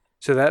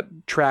 So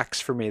that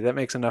tracks for me. That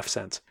makes enough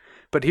sense.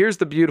 But here's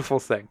the beautiful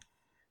thing.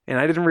 And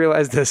I didn't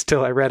realize this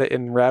till I read it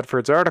in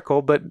Radford's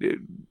article, but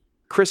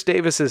Chris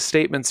Davis's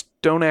statements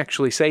don't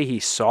actually say he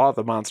saw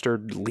the monster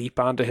leap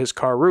onto his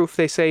car roof.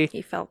 They say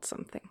he felt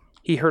something.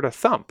 He heard a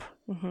thump.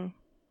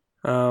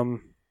 Mm-hmm.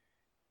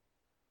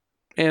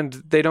 And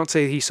they don't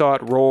say he saw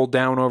it roll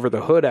down over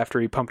the hood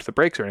after he pumped the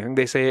brakes or anything.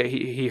 They say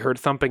he heard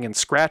thumping and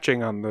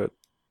scratching on the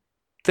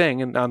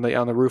thing and on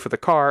the roof of the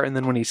car, and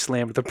then when he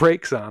slammed the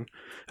brakes on,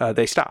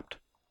 they stopped.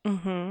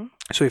 Mm-hmm.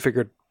 So he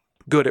figured,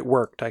 good, it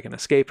worked. I can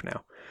escape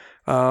now.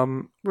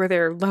 Were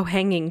there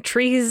low-hanging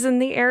trees in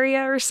the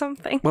area or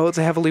something? Well, it's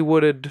a heavily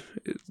wooded,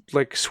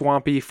 like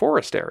swampy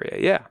forest area,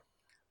 yeah.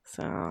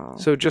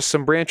 So just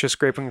some branches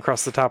scraping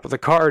across the top of the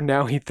car.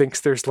 Now he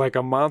thinks there's like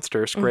a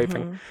monster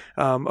scraping.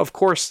 Mm-hmm. Of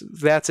course,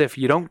 that's if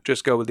you don't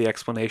just go with the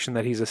explanation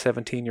that he's a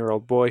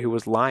 17-year-old boy who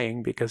was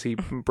lying because he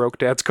broke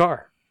Dad's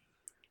car.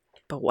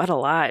 But what a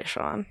lie,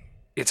 Sean.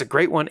 It's a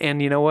great one,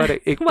 and you know what?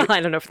 Well,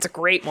 I don't know if it's a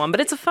great one, but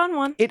it's a fun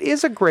one. It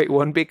is a great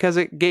one because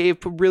it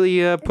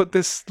really put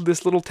this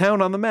little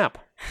town on the map.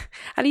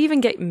 How do you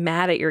even get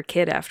mad at your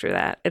kid after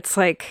that? It's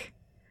like,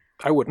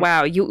 I wouldn't.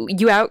 Wow,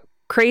 you out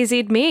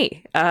crazied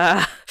me.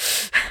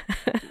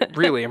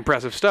 Really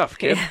impressive stuff,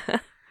 kid. Yeah.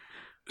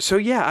 So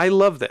yeah, I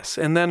love this.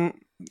 And then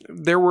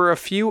there were a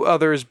few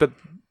others, but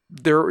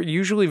there are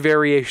usually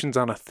variations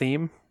on a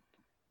theme.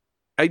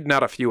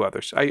 Not a few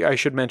others. I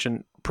should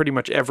mention pretty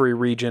much every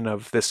region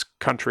of this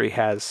country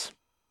has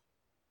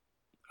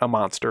a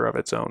monster of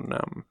its own,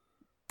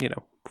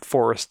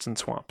 forests and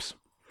swamps.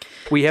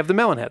 We have the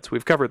melonheads.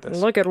 We've covered this.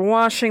 Look at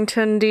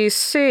Washington,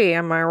 D.C.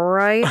 Am I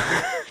right?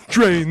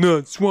 Drain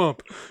the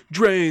swamp.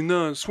 Drain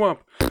the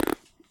swamp.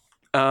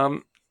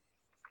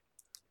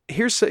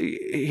 Here's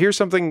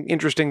something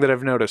interesting that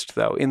I've noticed,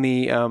 though. In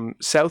the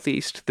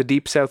southeast, the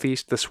deep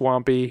southeast, the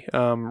swampy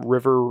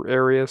river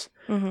areas,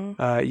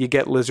 mm-hmm. You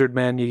get lizard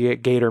men, you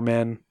get gator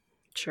men.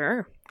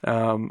 Sure.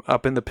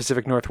 Up in the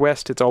Pacific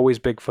Northwest, it's always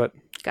Bigfoot.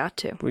 Got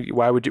to.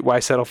 Why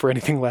settle for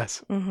anything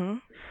less?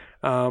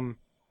 Mm-hmm.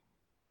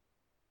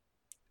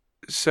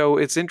 So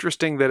it's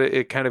interesting that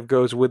it kind of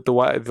goes with the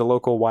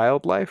local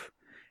wildlife.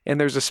 And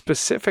there's a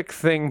specific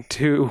thing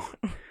to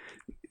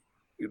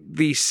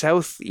the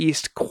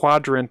southeast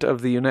quadrant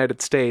of the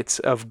United States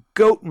of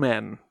goat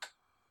men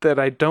that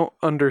I don't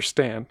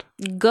understand.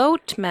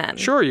 Goat men?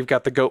 Sure, you've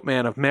got the goat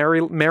man of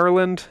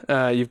Maryland.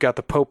 You've got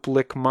the Pope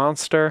Lick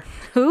Monster.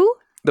 Who?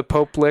 The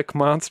Pope Lick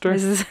Monster.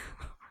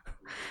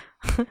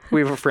 We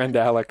have a friend,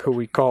 Alec, who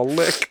we call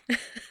Lick,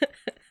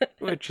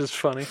 which is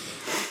funny.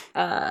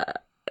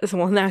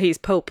 Well, now he's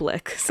Pope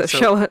Lick,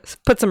 so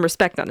put some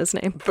respect on his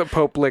name. The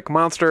Pope Lick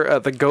Monster,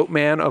 the goat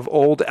man of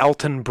Old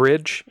Alton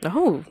Bridge.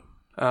 Oh.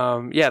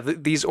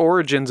 These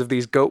origins of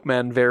these goat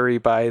men vary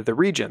by the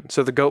region.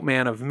 So the goat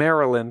man of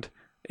Maryland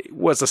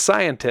was a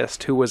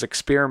scientist who was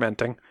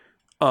experimenting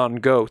on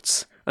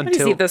goats until...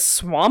 What is he, the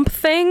swamp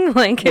thing?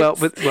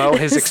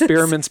 His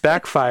experiments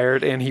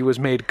backfired and he was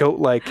made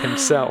goat-like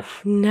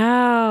himself.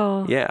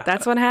 No. Yeah.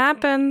 That's what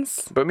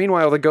happens. But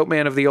meanwhile, the goat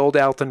man of the Old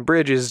Alton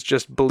Bridge is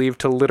just believed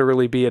to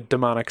literally be a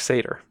demonic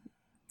satyr.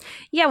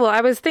 Yeah, well,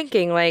 I was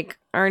thinking,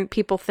 aren't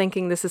people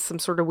thinking this is some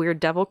sort of weird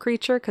devil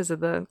creature because of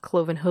the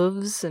cloven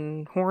hooves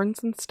and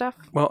horns and stuff?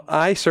 Well,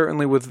 I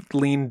certainly would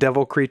lean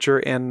devil creature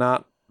and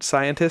not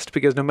scientist,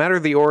 because no matter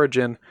the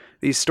origin,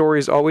 these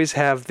stories always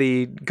have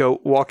the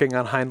goat walking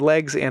on hind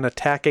legs and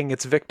attacking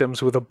its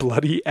victims with a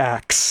bloody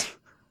axe.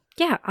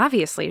 Yeah,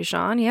 obviously,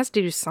 Jean. He has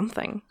to do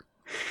something.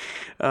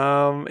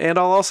 And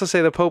I'll also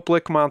say the Pope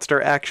Lick Monster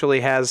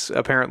actually has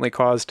apparently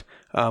caused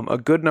a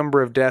good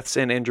number of deaths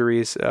and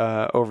injuries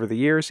over the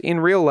years in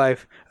real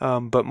life,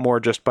 but more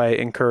just by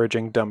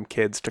encouraging dumb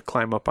kids to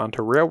climb up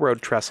onto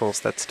railroad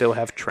trestles that still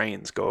have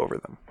trains go over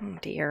them. Oh,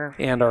 dear.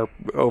 And are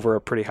over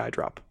a pretty high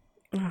drop.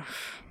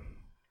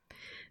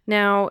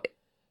 Now,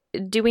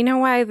 do we know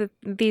why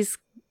these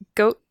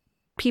goat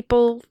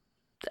people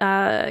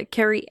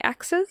carry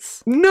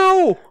axes?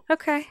 No!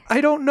 Okay. I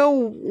don't know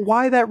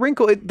why that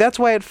wrinkle... that's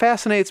why it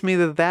fascinates me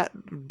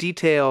that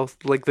detail,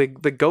 like the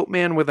goat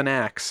man with an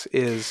axe,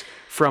 is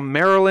from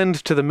Maryland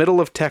to the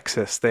middle of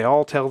Texas. They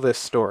all tell this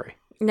story.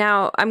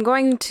 Now, I'm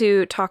going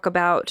to talk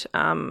about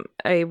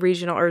a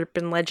regional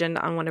urban legend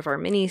on one of our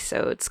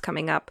mini-sodes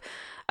coming up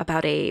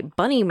about a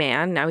bunny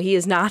man. Now, he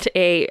is not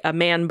a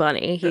man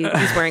bunny.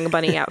 He's wearing a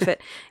bunny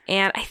outfit.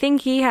 And I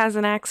think he has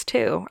an axe,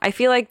 too. I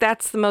feel like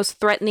that's the most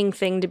threatening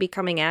thing to be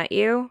coming at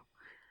you.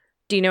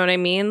 Do you know what I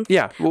mean?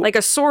 Yeah. Well,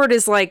 a sword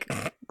is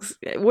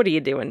what are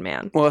you doing,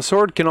 man? Well, a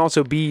sword can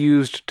also be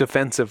used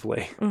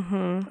defensively.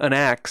 Mm-hmm. An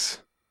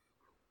axe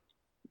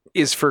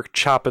is for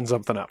chopping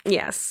something up.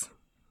 Yes.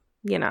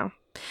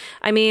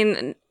 I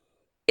mean...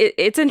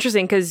 It's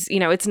interesting because,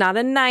 it's not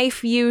a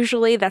knife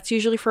usually. That's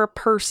usually for a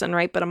person,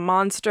 right? But a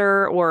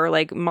monster or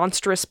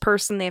monstrous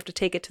person, they have to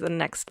take it to the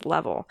next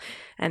level.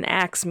 An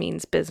axe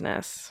means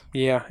business.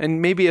 Yeah,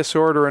 and maybe a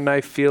sword or a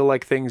knife feel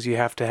like things you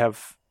have to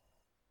have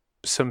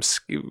some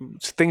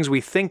things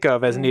we think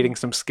of as needing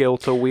some skill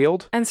to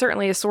wield. And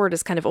certainly a sword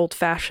is kind of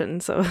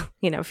old-fashioned. So,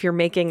 if you're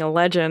making a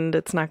legend,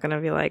 it's not going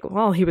to be like,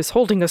 well, he was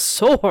holding a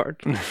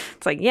sword.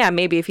 It's like, yeah,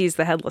 maybe if he's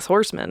the headless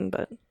horseman,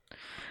 but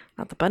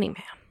not the bunny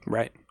man.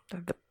 Right.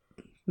 The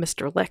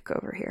Mr. Lick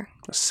over here.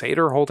 A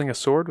satyr holding a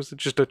sword? Was it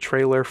just a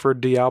trailer for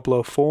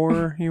Diablo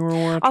 4 you were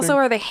watching? Also,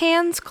 are the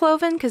hands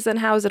cloven? Because then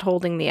how is it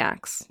holding the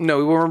axe? No,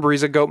 remember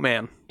he's a goat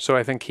man, so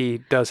I think he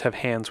does have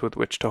hands with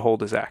which to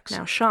hold his axe.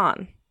 Now,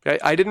 Sean.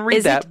 I didn't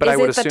read that, but I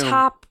would assume... Is the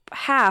top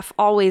half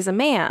always a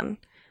man?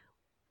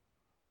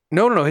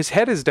 No. His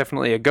head is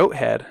definitely a goat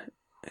head.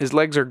 His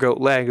legs are goat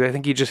legs. I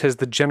think he just has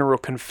the general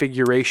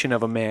configuration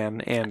of a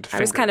man and fingers.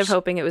 I was kind of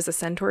hoping it was a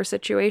centaur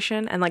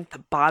situation, and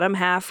the bottom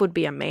half would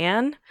be a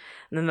man,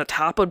 and then the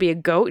top would be a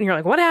goat, and you're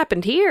like, what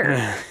happened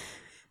here?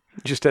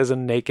 Just as a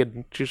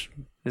naked, just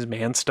his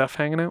man stuff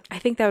hanging out? I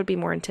think that would be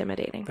more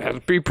intimidating. That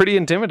would be pretty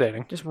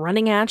intimidating. Just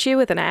running at you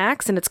with an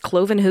axe and its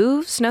cloven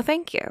hooves? No,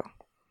 thank you.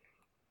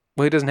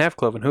 Well, he doesn't have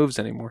cloven hooves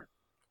anymore.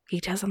 He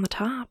does on the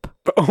top.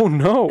 Oh,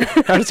 no.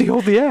 How does he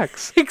hold the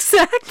axe?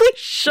 Exactly,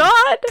 Sean!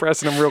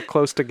 Pressing them real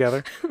close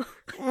together.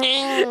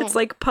 It's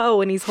like Poe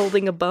and he's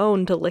holding a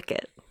bone to lick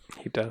it.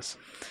 He does.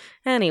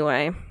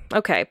 Anyway.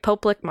 Okay,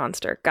 Pope Lick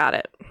Monster. Got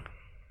it.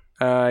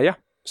 Yeah.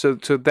 So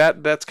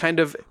that's kind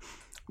of...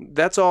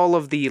 That's all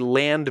of the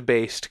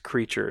land-based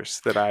creatures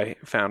that I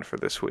found for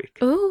this week.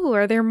 Ooh,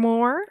 are there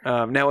more?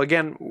 Now,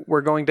 again, we're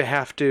going to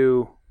have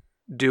to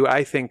do,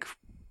 I think...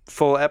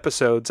 full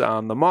episodes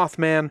on the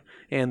Mothman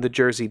and the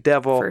Jersey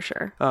Devil. For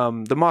sure.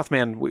 The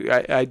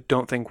Mothman, I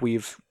don't think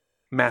we've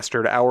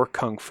mastered our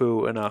kung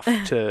fu enough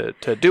to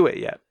do it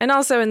yet. And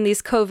also in these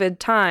COVID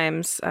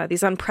times,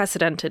 these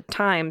unprecedented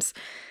times,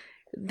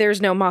 there's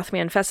no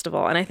Mothman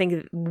Festival. And I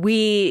think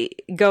we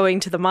going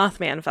to the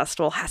Mothman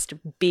Festival has to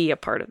be a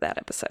part of that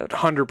episode.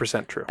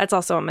 100% true. That's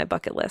also on my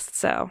bucket list.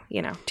 So,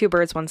 two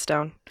birds, one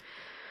stone.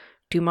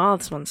 Two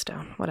moths, one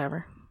stone.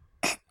 Whatever.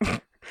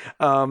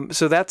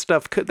 So that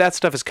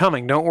stuff is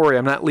coming. Don't worry,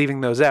 I'm not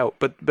leaving those out.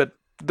 But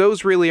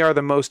those really are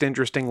the most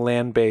interesting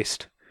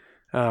land-based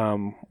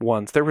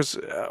ones. There was,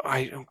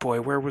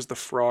 where was the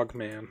frog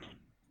man?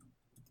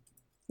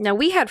 Now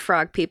we had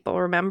frog people.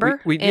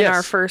 Remember yes.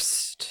 our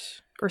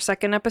first or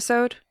second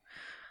episode.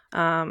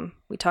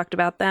 We talked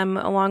about them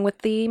along with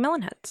the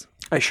melonheads.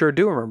 I sure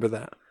do remember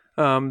that.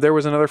 There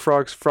was another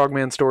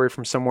Frogman story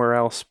from somewhere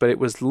else, but it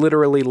was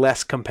literally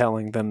less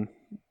compelling than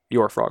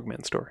your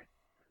Frogman story.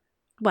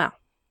 Well,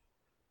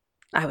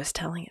 I was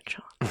telling it,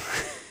 Sean.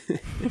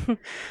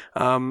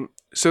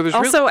 So there's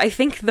also, I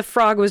think the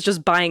frog was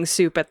just buying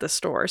soup at the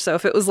store. So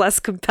if it was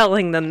less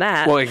compelling than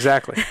that. Well,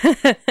 exactly.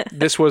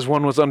 This was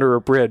under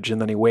a bridge,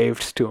 and then he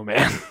waved to a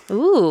man.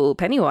 Ooh,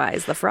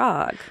 Pennywise the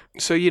frog.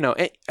 So,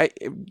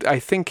 I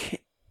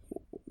think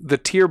the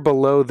tier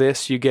below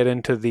this, you get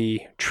into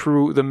the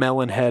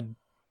Melonhead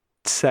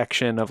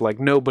section of like,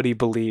 nobody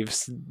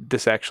believes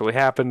this actually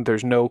happened.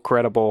 There's no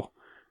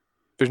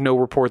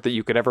report that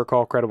you could ever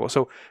call credible.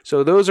 So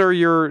those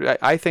are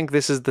I think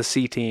this is the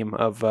C team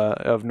of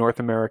North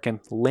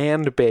American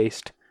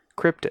land-based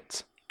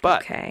cryptids.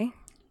 But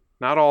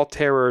not all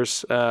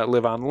terrors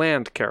live on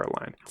land,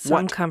 Caroline.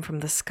 Some come from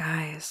the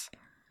skies.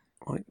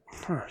 Oh,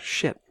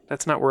 shit.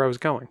 That's not where I was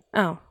going.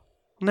 Oh.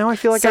 Now I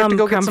feel like I have to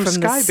go get some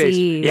sky-based.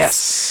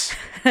 Yes.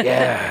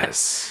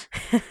 Yes.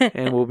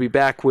 And we'll be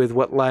back with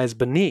what lies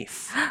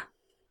beneath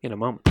in a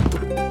moment.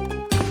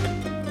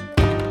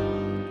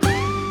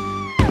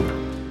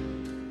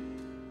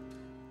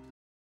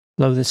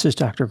 Hello, this is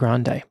Dr.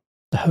 Grande,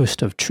 the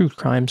host of True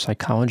Crime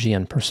Psychology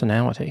and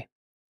Personality.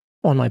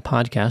 On my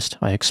podcast,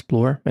 I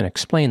explore and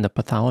explain the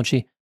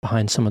pathology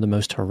behind some of the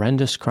most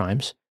horrendous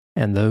crimes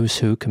and those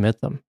who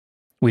commit them.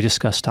 We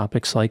discuss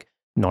topics like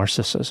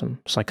narcissism,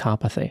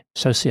 psychopathy,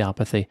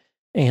 sociopathy,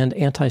 and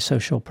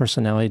antisocial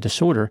personality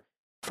disorder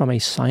from a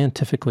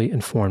scientifically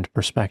informed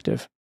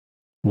perspective.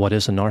 What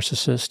is a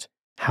narcissist?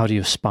 How do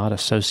you spot a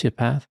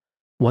sociopath?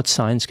 What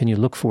signs can you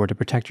look for to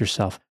protect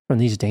yourself from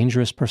these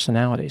dangerous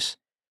personalities?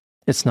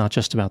 It's not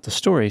just about the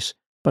stories,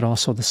 but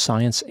also the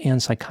science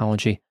and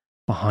psychology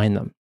behind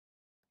them.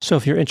 So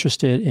if you're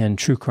interested in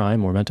true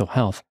crime or mental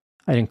health,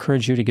 I'd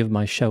encourage you to give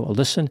my show a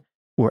listen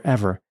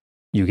wherever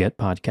you get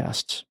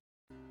podcasts.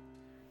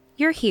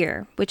 You're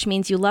here, which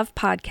means you love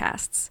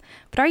podcasts.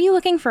 But are you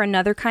looking for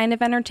another kind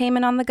of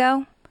entertainment on the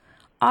go?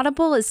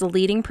 Audible is the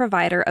leading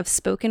provider of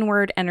spoken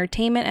word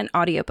entertainment and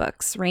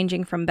audiobooks,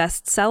 ranging from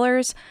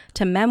bestsellers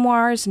to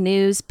memoirs,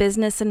 news,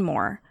 business, and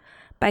more.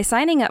 By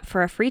signing up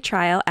for a free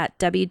trial at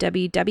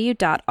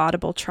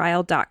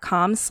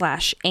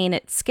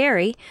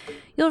www.audibletrial.com/ain'titscary,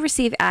 you'll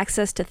receive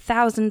access to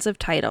thousands of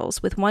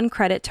titles with 1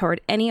 credit toward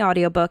any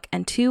audiobook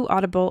and 2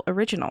 Audible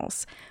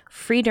originals,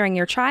 free during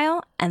your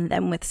trial and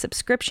then with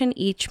subscription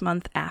each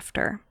month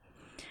after.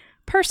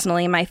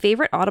 Personally, my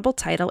favorite Audible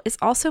title is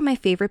also my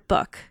favorite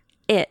book,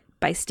 It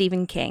by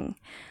Stephen King.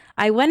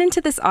 I went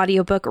into this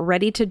audiobook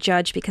ready to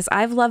judge because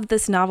I've loved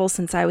this novel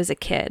since I was a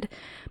kid.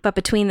 But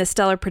between the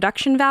stellar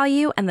production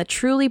value and the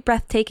truly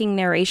breathtaking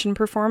narration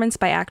performance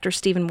by actor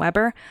Steven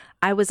Weber,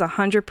 I was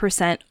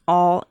 100%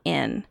 all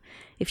in.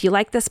 If you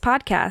like this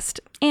podcast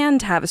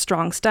and have a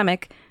strong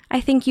stomach, I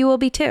think you will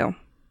be too.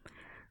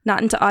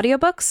 Not into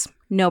audiobooks?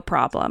 No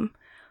problem.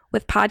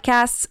 With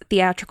podcasts,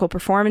 theatrical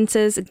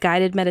performances,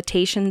 guided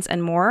meditations,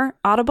 and more,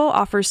 Audible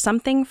offers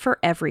something for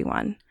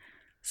everyone.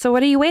 So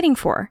what are you waiting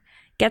for?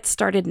 Get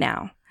started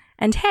now.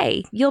 And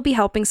hey, you'll be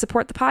helping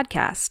support the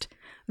podcast.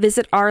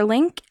 Visit our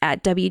link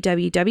at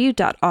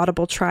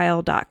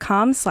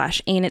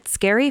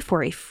www.audibletrial.com/ain'titscary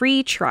for a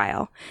free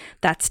trial.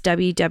 That's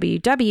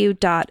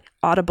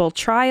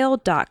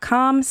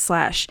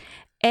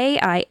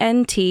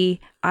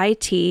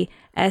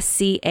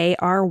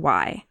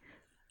www.audibletrial.com/AINTITSCARY.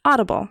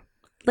 Audible.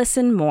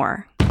 Listen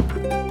more.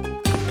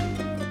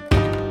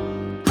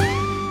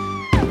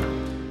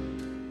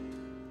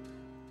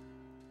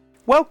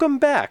 Welcome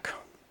back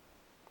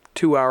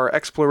to our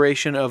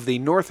exploration of the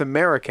North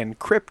American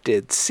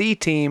cryptid C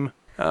team.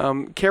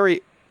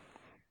 Carrie,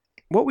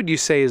 what would you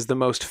say is the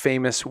most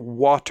famous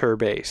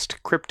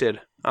water-based cryptid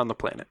on the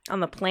planet? On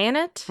the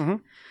planet? Mm-hmm.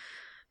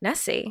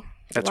 Nessie.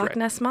 That's Loch right.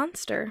 Ness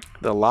Monster.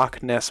 The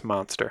Loch Ness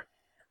Monster.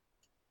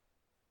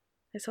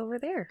 It's over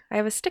there. I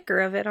have a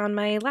sticker of it on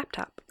my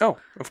laptop. Oh,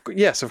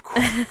 yes, of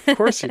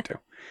course you do.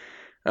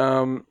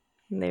 And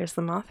there's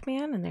the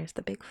Mothman and there's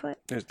the Bigfoot.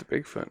 There's the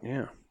Bigfoot,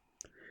 yeah.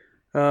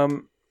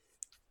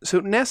 So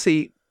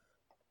Nessie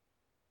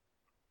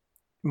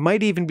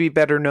might even be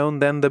better known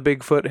than the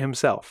Bigfoot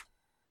himself.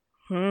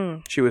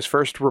 She was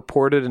first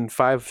reported in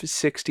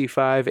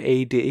 565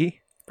 AD.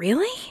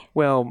 Really?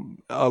 Well,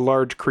 a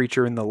large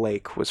creature in the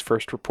lake was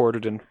first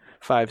reported in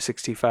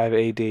 565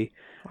 AD.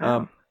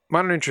 Wow.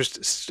 Modern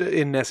interest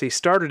in Nessie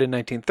started in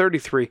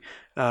 1933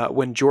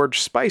 when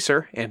George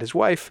Spicer and his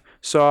wife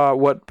saw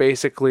what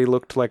basically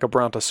looked like a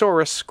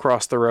brontosaurus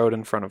cross the road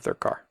in front of their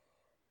car.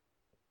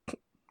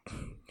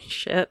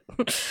 Shit.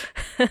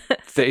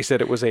 They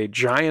said it was a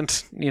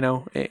giant,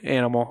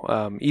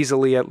 animal,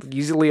 easily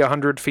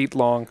 100 feet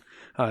long.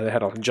 They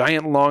had a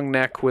giant long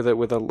neck with a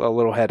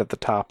little head at the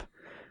top.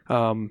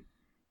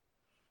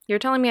 You're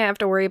telling me I have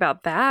to worry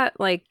about that?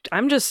 Like,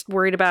 I'm just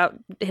worried about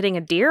hitting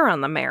a deer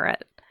on the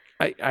Merritt.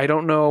 I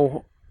don't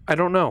know.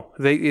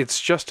 It's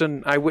just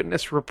an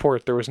eyewitness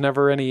report. There was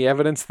never any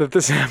evidence that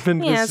this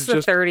happened. Yeah, This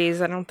it's the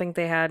 30s. I don't think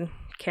they had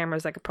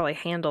cameras that could probably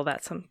handle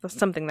that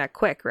something that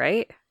quick,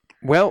 right?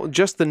 Well,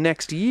 just the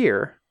next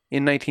year,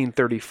 in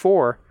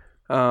 1934,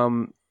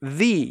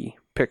 the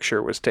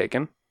picture was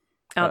taken.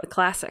 Oh, the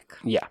classic.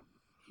 Yeah.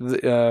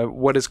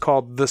 What is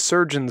called the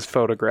surgeon's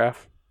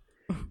photograph,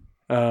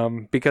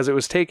 because it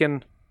was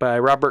taken by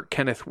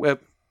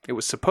it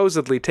was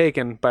supposedly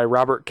taken by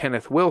Robert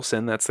Kenneth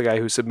Wilson. That's the guy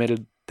who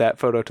submitted that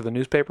photo to the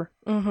newspaper,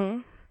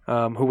 who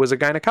was a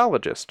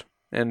gynecologist.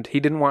 And he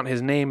didn't want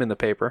his name in the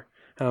paper.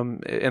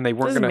 And they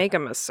weren't going to make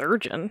him a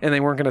surgeon. And they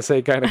weren't going to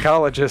say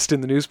gynecologist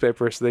in the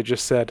newspaper, so they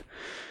just said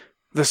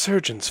the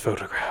surgeon's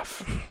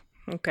photograph.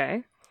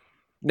 Okay.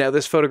 Now,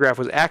 this photograph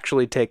was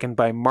actually taken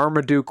by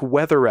Marmaduke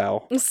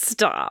Wetherell.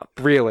 Stop.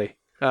 Really.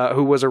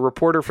 Who was a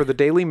reporter for the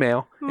Daily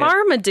Mail.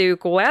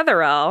 Marmaduke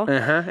Wetherell?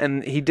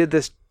 And he did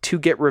this to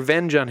get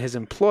revenge on his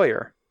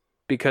employer,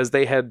 because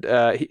they had,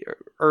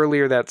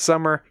 earlier that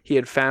summer, he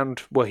had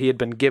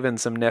been given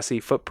some Nessie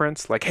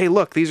footprints. Like, hey,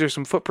 look, these are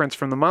some footprints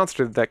from the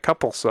monster that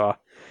couple saw.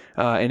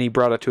 And he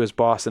brought it to his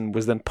boss and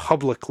was then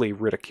publicly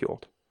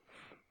ridiculed.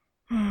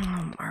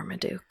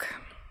 Marmaduke.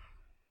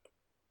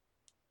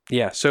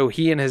 Yeah, so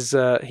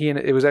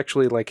it was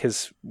actually like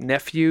his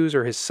nephew's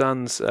or his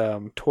son's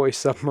toy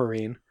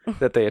submarine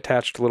that they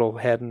attached little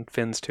head and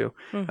fins to,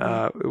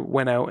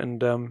 went out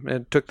and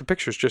took the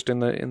pictures just in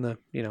the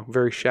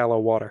very shallow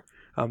water.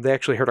 They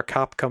actually heard a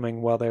cop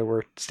coming while they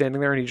were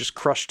standing there, and he just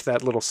crushed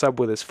that little sub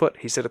with his foot.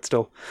 He said it's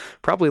still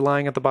probably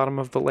lying at the bottom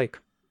of the lake.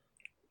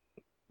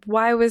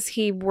 Why was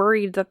he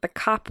worried that the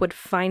cop would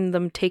find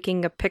them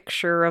taking a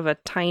picture of a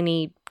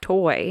tiny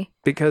toy?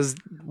 Because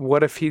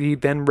what if he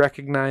then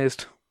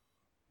recognized,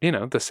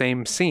 the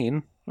same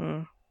scene?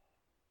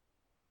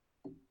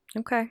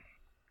 Okay.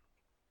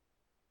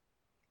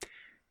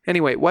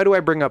 Anyway, why do I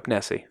bring up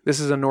Nessie? This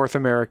is a North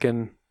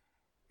American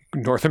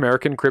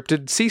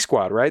cryptid sea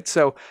squad, right?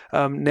 So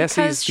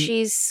because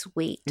she's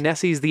sweet.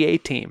 Nessie's the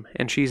A-team,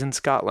 and she's in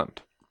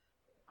Scotland.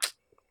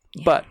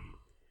 Yeah. But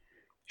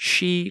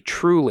she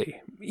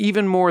truly,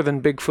 even more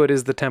than Bigfoot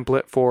is the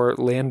template for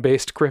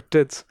land-based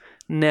cryptids,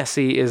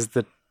 Nessie is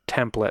the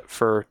template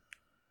for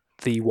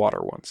the water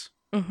ones.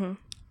 Mm-hmm.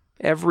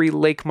 Every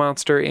lake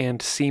monster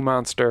and sea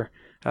monster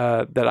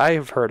that I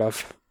have heard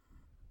of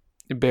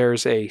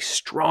bears a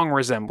strong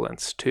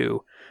resemblance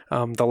to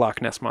the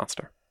Loch Ness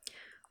Monster.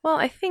 Well,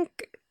 I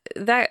think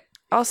that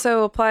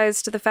also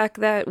applies to the fact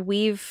that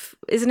we've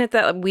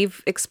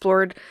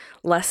explored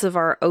less of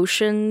our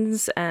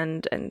oceans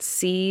and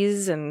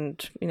seas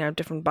and,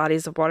 different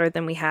bodies of water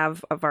than we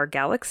have of our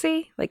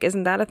galaxy? Like,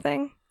 isn't that a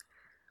thing?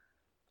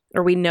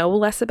 Or we know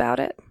less about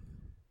it?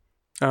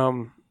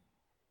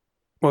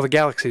 Well, the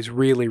galaxy is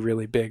really,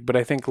 really big, but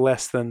I think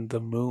less than the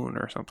moon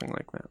or something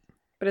like that.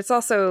 But it's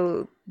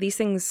also, these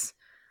things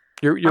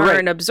you're aren't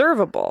right.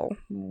 Observable,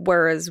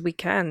 whereas we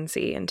can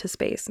see into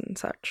space and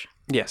such.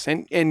 Yes,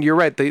 and you're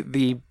right.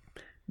 The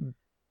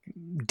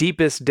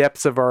deepest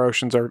depths of our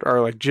oceans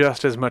are like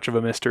just as much of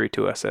a mystery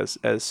to us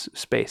as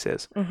space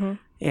is. Mm-hmm.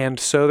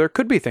 And so there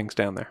could be things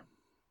down there.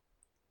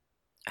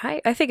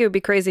 I think it would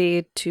be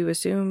crazy to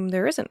assume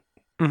there isn't.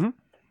 Mm-hmm.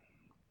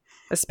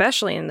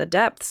 Especially in the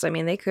depths. I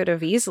mean, they could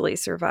have easily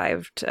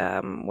survived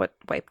what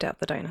wiped out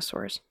the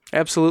dinosaurs.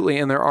 Absolutely,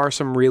 and there are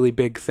some really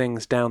big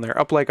things down there.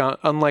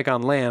 Unlike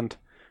on land,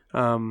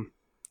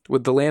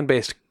 with the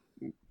land-based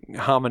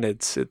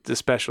hominids,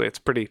 especially, it's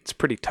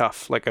pretty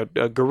tough. Like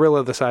a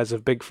gorilla the size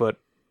of Bigfoot.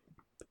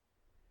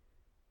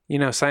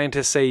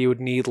 Scientists say you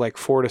would need like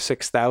 4,000 to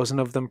 6,000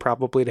 of them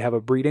probably to have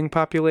a breeding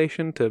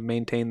population to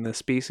maintain the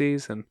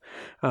species. And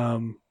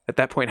at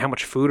that point, how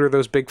much food are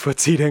those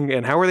Bigfoots eating,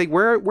 and how are they?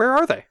 Where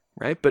are they?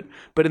 Right, but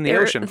in the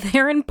ocean,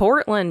 they're in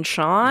Portland,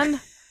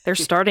 Sean. They're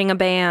starting a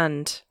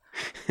band.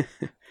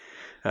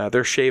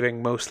 They're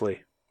shaving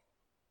mostly.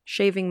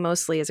 Shaving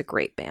Mostly is a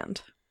great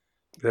band.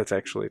 That's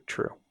actually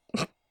true.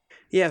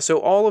 Yeah, so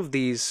all of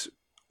these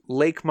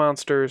lake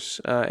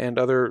monsters and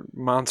other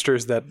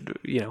monsters that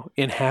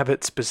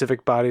inhabit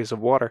specific bodies of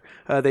water,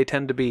 they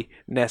tend to be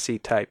Nessie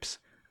types.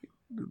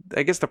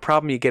 I guess the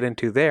problem you get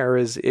into there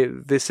is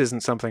this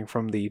isn't something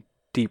from the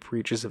deep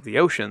reaches of the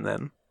ocean.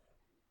 Then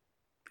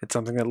it's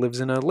something that lives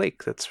in a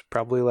lake that's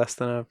probably less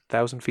than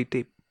 1,000 feet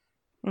deep.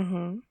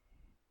 Mm-hmm.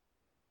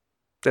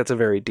 That's a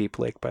very deep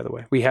lake, by the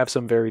way. We have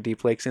some very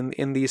deep lakes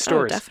in these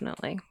stories. Oh,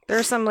 definitely. There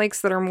are some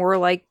lakes that are more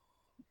like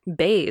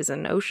bays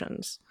and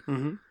oceans.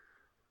 Mm-hmm.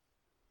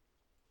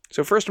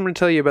 So first I'm going to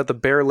tell you about the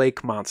Bear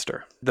Lake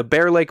Monster. The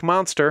Bear Lake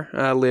Monster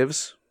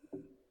lives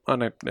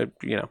on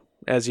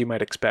as you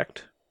might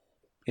expect,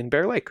 in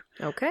Bear Lake.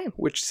 Okay.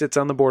 Which sits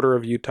on the border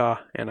of Utah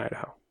and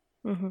Idaho.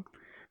 Mm-hmm.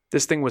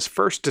 This thing was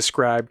first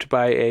described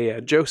by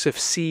a Joseph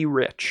C.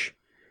 Rich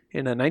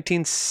in a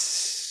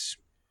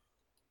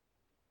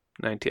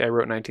I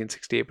wrote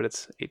 1968, but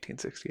it's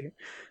 1868.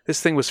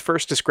 This thing was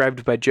first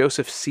described by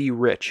Joseph C.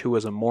 Rich, who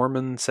was a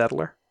Mormon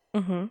settler.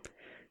 Mm-hmm.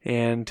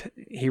 And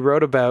he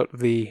wrote about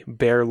the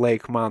Bear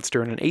Lake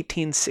Monster in an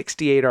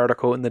 1868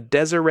 article in the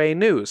Deseret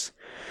News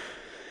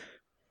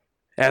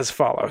as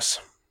follows.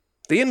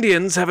 The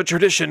Indians have a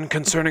tradition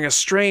concerning a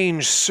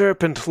strange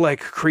serpent-like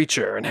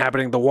creature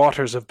inhabiting the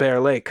waters of Bear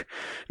Lake.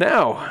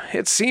 Now,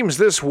 it seems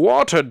this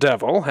water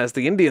devil, as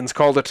the Indians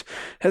called it,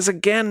 has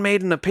again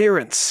made an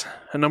appearance.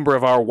 A number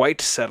of our white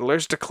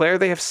settlers declare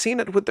they have seen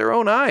it with their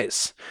own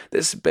eyes.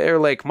 This Bear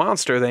Lake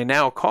monster, they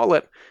now call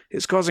it,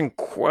 is causing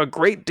a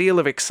great deal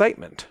of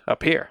excitement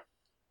up here.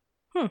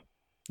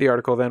 The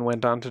article then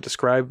went on to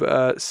describe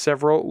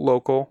several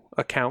local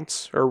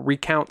accounts, or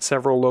recount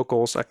several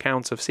locals'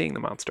 accounts of seeing the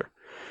monster.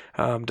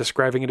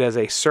 Describing it as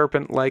a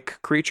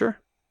serpent-like creature,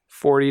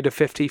 40 to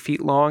 50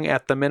 feet long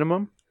at the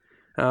minimum,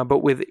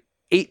 but with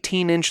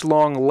 18-inch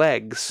long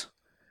legs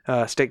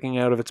sticking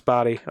out of its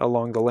body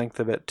along the length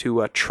of it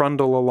to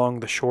trundle along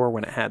the shore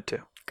when it had to.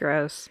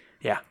 Gross.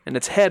 Yeah, and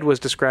its head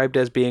was described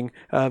as being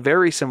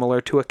very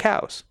similar to a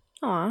cow's.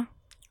 Aw.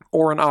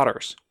 Or an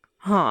otter's.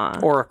 Huh.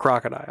 Or a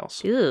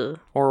crocodile's. Ew.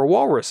 Or a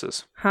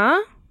walrus's.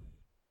 Huh?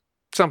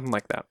 Something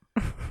like that.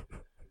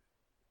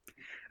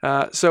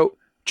 So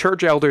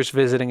church elders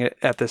visiting it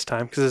at this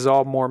time, because this is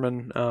all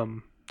Mormon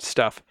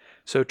stuff.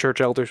 So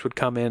church elders would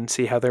come in,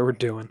 see how they were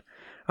doing.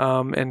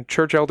 And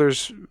church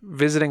elders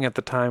visiting at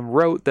the time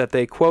wrote that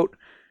they, quote,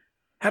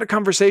 had a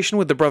conversation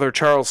with the brother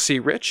Charles C.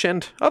 Rich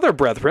and other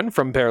brethren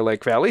from Bear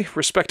Lake Valley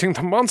respecting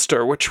the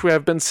monster which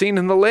have been seen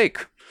in the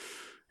lake.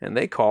 And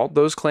they called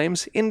those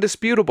claims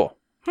indisputable.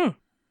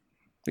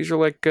 These are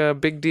like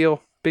big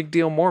deal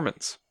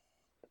Mormons.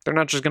 They're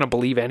not just going to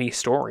believe any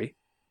story.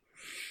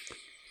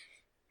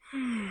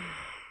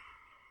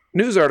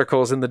 News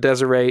articles in the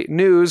Deseret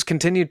News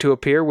continued to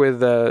appear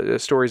with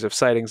stories of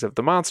sightings of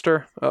the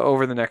monster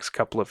over the next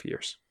couple of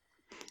years.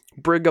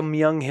 Brigham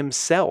Young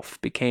himself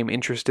became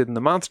interested in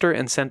the monster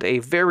and sent a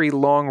very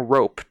long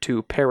rope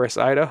to Paris,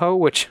 Idaho,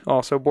 which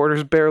also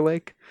borders Bear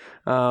Lake,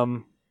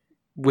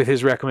 with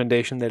his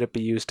recommendation that it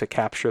be used to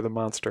capture the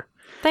monster.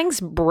 Thanks,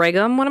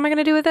 Brigham. What am I going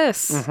to do with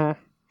this?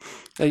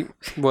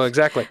 Well,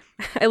 exactly.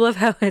 I love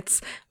how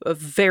it's a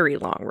very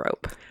long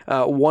rope.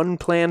 One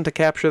plan to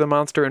capture the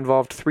monster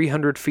involved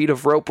 300 feet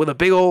of rope with a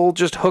big old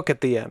just hook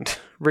at the end,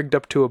 rigged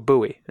up to a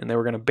buoy, and they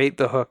were going to bait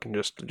the hook and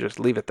just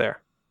leave it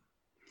there.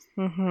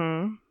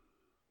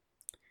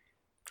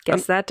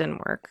 Guess that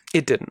didn't work.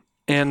 It didn't.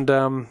 And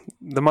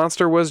the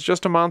monster was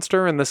just a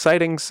monster, and the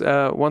sightings,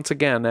 once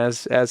again,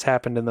 as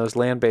happened in those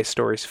land-based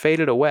stories,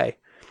 faded away.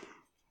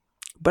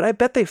 But I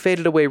bet they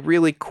faded away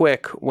really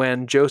quick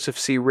when Joseph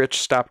C. Rich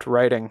stopped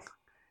writing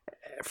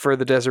for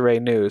the Deseret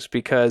News,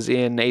 because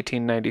in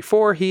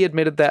 1894 he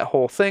admitted that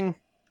whole thing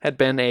had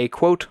been a,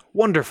 quote,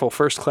 wonderful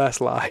first-class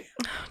lie.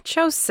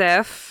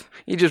 Joseph.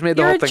 He just made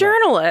the whole thing You're a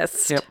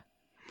journalist. Yep.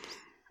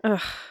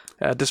 Ugh.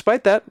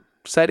 Despite that,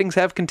 sightings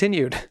have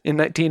continued. In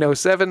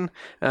 1907,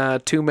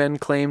 2 men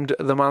claimed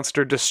the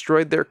monster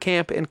destroyed their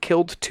camp and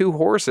killed 2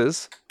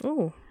 horses.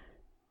 Ooh.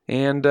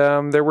 And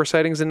there were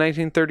sightings in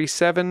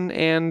 1937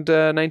 and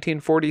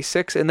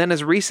 1946, and then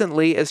as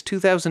recently as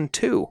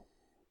 2002.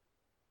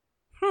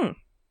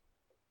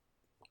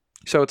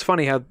 So it's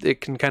funny how it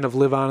can kind of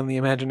live on in the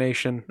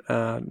imagination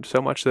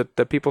so much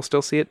that people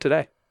still see it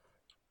today.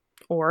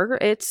 Or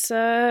it's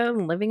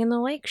living in the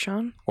lake,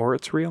 Sean. Or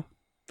it's real.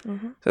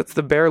 That's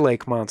the Bear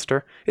Lake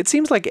monster. It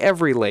seems like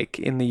every lake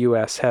in the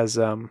U.S. has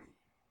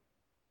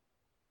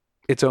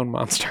its own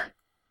monster.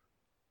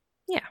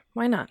 Yeah,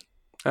 why not?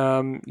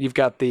 You've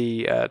got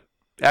the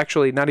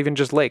actually not even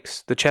just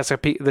lakes, the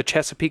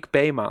Chesapeake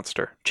Bay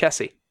monster,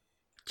 Chessie.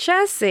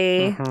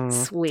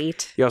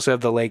 Sweet. You also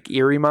have the Lake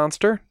Erie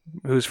monster,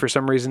 who's for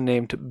some reason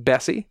named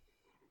Bessie.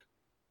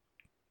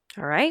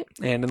 All right.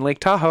 And in Lake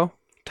Tahoe,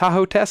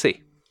 Tahoe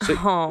Tessie.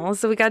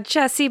 So we got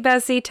Jessie,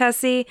 Bessie,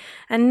 Tessie,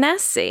 and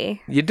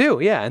Nessie. You do,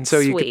 yeah. And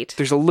so Sweet.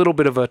 There's a little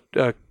bit of a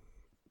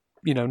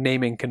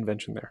naming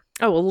convention there.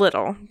 Oh, a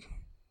little.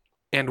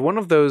 And one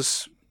of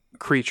those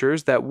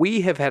creatures that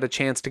we have had a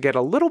chance to get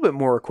a little bit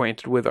more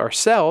acquainted with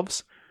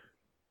ourselves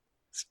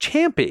is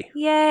Champy.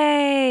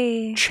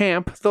 Yay!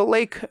 Champ, the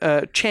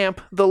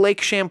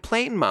Lake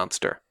Champlain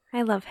monster.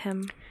 I love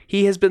him.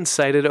 He has been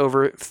sighted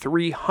over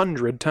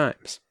 300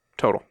 times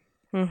total.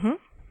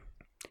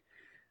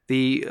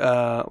 The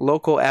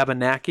local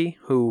Abenaki,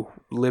 who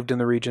lived in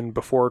the region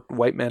before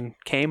white men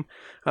came,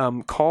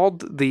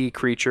 called the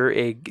creature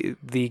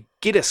the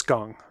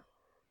Giddisgong.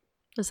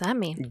 What does that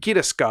mean?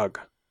 Giddisgog.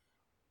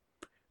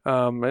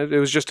 It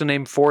was just a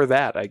name for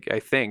that, I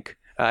think.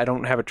 I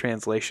don't have a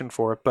translation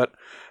for it, but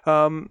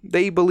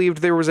they believed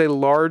there was a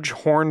large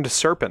horned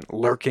serpent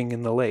lurking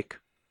in the lake,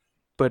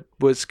 but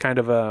was kind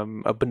of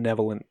a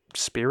benevolent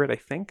spirit, I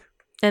think.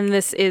 And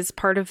this is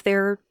part of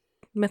their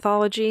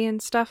mythology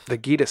and stuff? The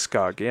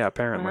Giddisgog, yeah,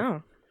 apparently.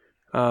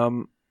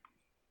 Wow.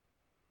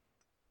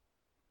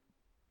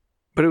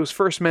 But it was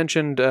first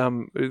mentioned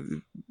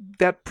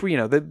that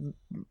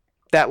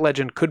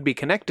legend could be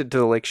connected to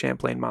the Lake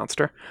Champlain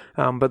monster,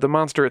 but the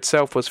monster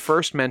itself was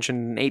first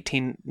mentioned in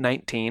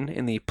 1819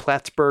 in the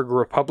Plattsburgh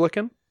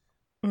Republican,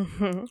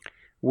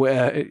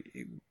 where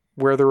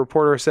the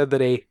reporter said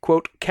that a,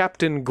 quote,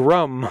 Captain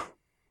Grum,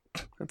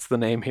 that's the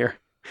name here,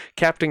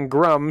 Captain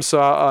Grum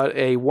saw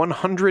a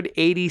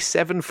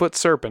 187-foot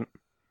serpent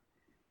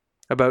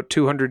about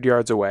 200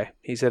 yards away.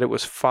 He said it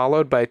was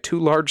followed by 2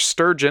 large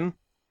sturgeon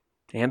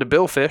and a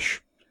billfish.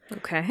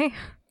 Okay.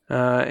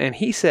 And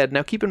he said,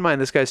 now keep in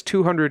mind, this guy's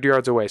 200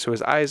 yards away, so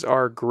his eyes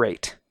are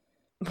great.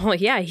 Well,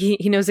 yeah,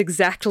 he knows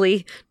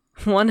exactly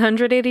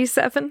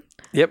 187.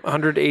 Yep,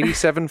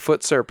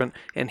 187-foot serpent.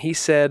 And he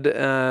said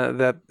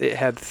that it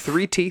had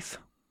 3 teeth.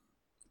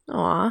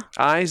 Aw.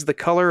 Eyes the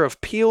color of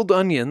peeled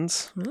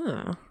onions.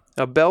 Oh.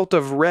 A belt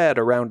of red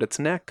around its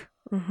neck.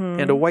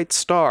 And a white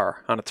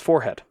star on its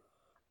forehead.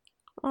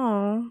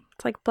 Oh,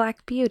 it's like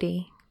Black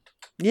Beauty.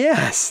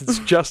 Yes, it's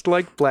just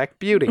like Black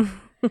Beauty.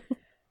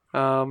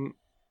 So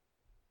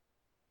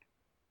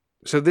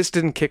this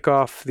didn't kick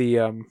off the...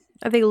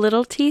 Are they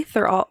little teeth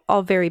or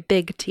all very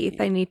big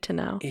teeth? I need to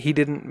know. He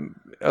didn't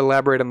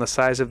elaborate on the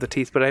size of the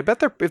teeth, but I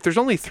bet if there's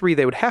only 3,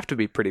 they would have to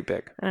be pretty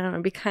big. I don't know,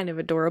 it'd be kind of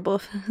adorable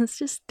if it's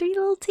just 3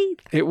 little teeth.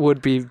 It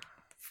would be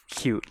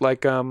cute,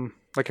 like a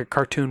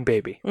cartoon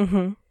baby.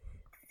 Mm-hmm.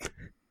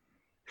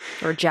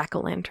 Or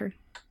jack-o'-lantern.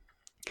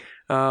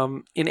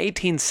 In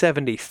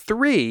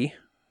 1873,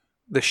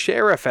 the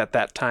sheriff at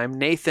that time,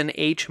 Nathan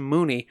H.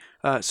 Mooney,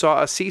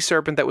 saw a sea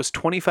serpent that was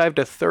 25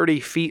 to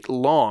 30 feet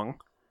long,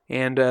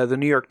 and the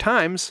New York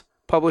Times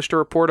published a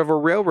report of a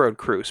railroad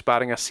crew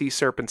spotting a sea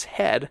serpent's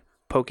head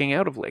poking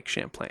out of Lake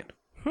Champlain.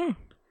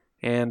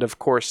 And, of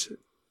course,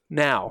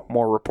 now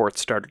more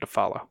reports started to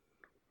follow.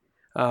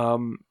 Now,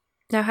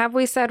 have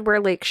we said where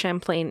Lake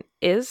Champlain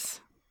is?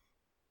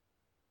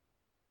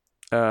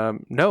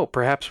 No,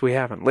 perhaps we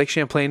haven't. Lake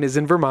Champlain is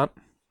in Vermont.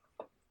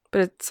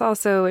 But it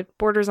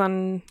borders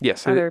on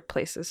other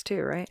places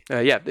too, right?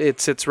 Yeah,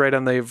 it sits right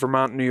on the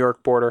Vermont-New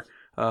York border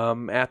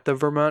at the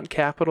Vermont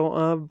capital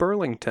of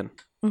Burlington.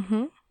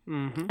 Mm-hmm.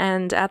 Mm-hmm.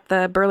 And at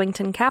the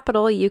Burlington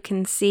Capitol, you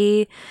can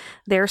see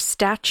their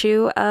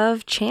statue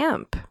of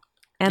Champ.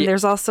 And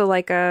there's also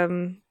like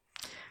a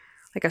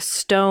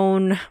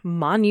stone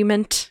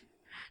monument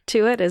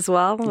to it as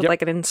well, with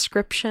like an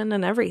inscription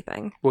and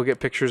everything. We'll get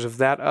pictures of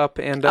that up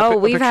and a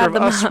picture of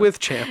us with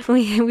Champ.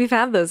 We've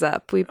had those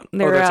up. They're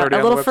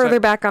a little further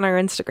back on our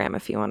Instagram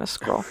if you want to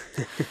scroll.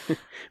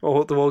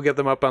 We'll get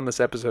them up on this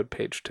episode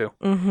page too.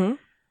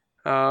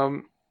 Mm-hmm.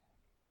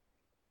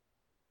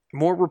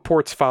 More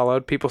reports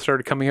followed. People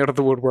started coming out of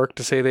the woodwork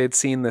to say they had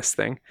seen this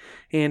thing.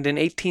 And in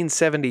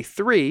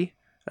 1873,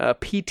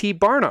 P.T.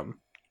 Barnum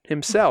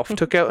himself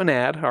took out an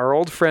ad. Our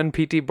old friend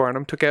P.T.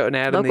 Barnum took out an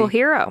ad. Local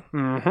hero.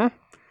 Mm-hmm.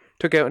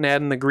 Took out an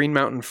ad in the Green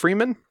Mountain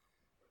Freeman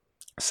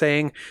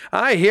saying,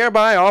 I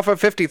hereby offer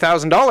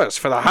 $50,000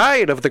 for the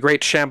hide of the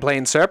great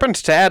Champlain serpent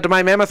to add to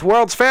my Mammoth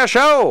World's Fair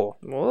show.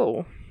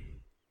 Whoa.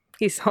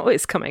 He's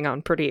always coming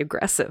on pretty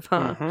aggressive,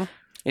 huh? Mm-hmm.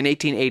 In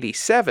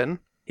 1887,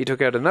 he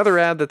took out another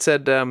ad that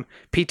said,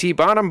 P.T.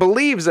 Barnum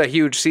believes a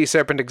huge sea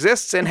serpent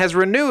exists and has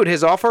renewed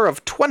his offer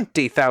of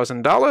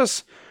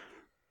 $20,000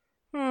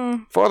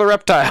 for the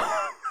reptile.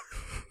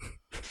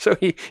 So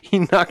he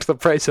knocked the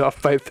price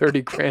off by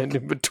 $30,000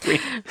 in between.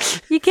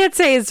 You can't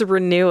say it's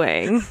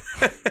renewing.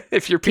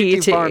 If you're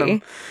P.T.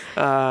 Barnum,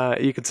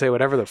 you can say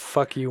whatever the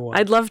fuck you want.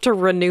 I'd love to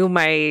renew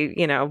my,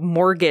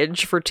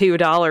 mortgage for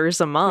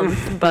 $2 a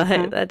month,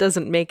 but that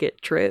doesn't make it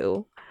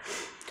true.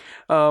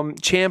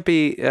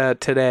 Champy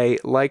today,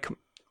 like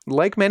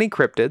many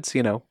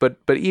cryptids, but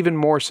even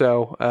more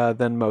so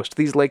than most,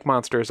 these lake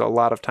monsters a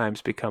lot of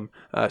times become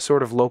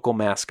sort of local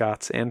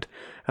mascots, and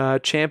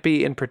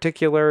Champy in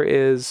particular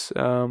is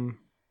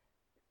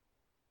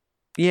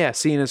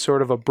seen as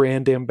sort of a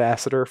brand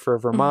ambassador for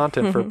Vermont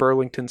and for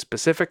Burlington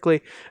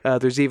specifically.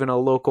 There's even a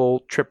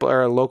local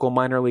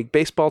minor league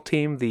baseball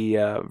team,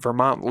 the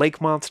Vermont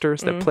Lake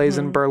Monsters, that plays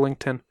in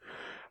Burlington.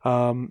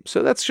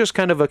 So that's just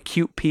kind of a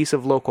cute piece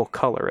of local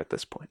color at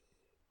this point.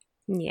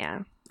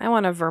 Yeah. I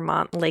want a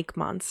Vermont Lake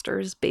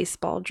Monsters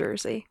baseball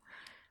jersey.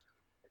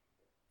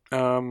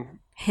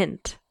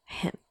 Hint.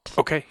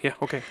 Okay. Yeah.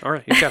 Okay. All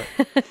right. You got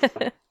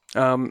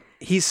it.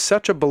 He's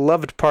such a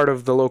beloved part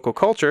of the local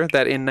culture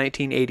that in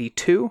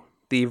 1982,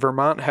 the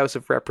Vermont House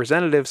of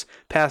Representatives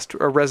passed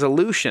a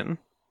resolution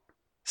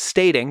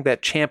stating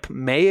that Champ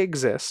may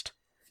exist,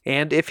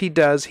 and if he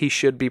does, he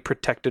should be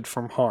protected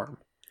from harm.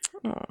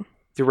 Oh.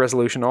 The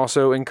resolution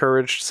also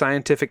encouraged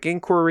scientific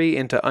inquiry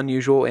into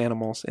unusual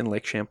animals in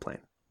Lake Champlain.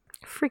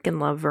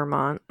 Freaking love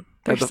Vermont.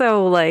 They're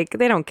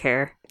they don't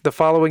care. The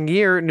following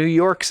year, New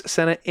York's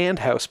Senate and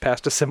House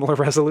passed a similar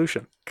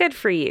resolution. Good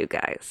for you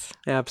guys.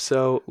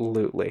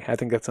 Absolutely. I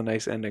think that's a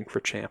nice ending for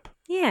Champ.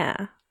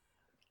 Yeah.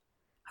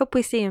 Hope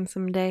we see him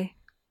someday.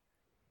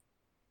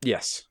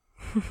 Yes.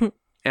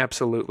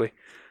 Absolutely.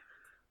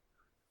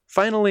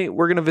 Finally,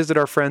 we're going to visit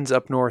our friends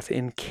up north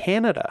in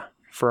Canada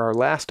for our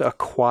last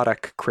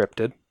aquatic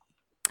cryptid.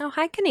 Oh,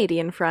 hi,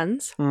 Canadian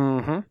friends.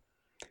 Mm-hmm.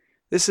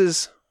 This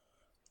is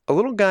a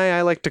little guy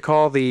I like to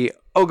call the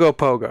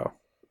Ogopogo.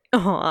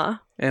 Aww.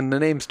 And the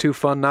name's too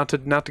fun not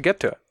to get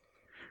to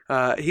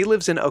it. He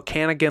lives in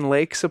Okanagan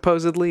Lake,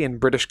 supposedly, in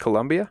British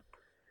Columbia.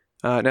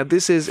 Now,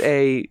 this is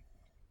a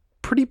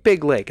pretty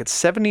big lake. It's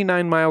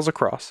 79 miles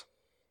across.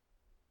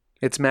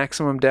 Its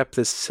maximum depth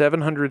is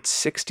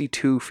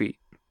 762 feet.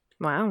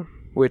 Wow.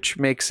 Which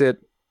makes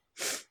it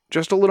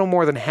just a little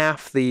more than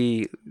half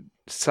the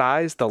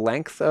size, the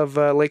length of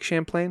Lake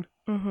Champlain,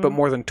 but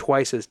more than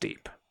twice as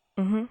deep.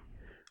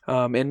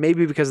 And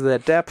maybe because of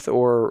that depth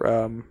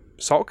or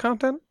salt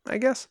content, I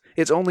guess,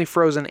 it's only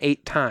frozen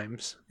 8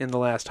 times in the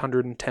last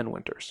 110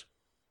 winters.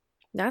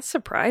 That's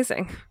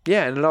surprising.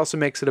 Yeah, and it also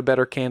makes it a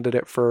better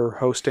candidate for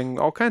hosting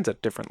all kinds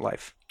of different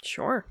life.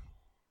 Sure.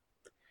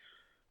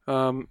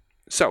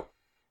 So,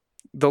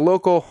 the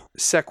local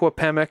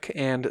Secwepemc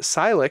and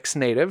Silex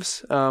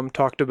natives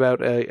talked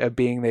about a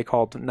being they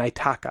called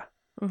Naitaka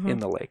in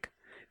the lake.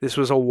 This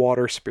was a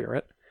water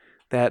spirit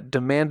that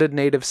demanded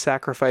natives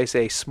sacrifice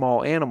a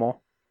small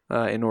animal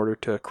in order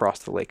to cross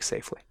the lake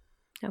safely.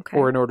 Okay.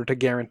 Or in order to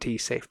guarantee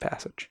safe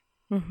passage.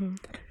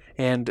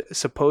 And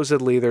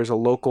supposedly there's a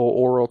local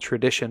oral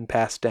tradition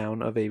passed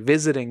down of a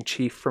visiting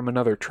chief from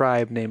another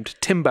tribe named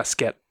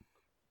Timbasket,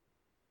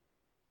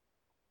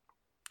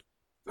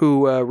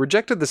 who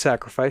rejected the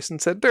sacrifice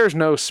and said, "There's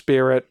no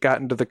spirit,"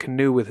 got into the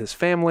canoe with his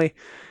family,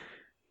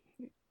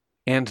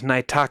 and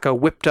Naitaka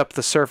whipped up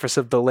the surface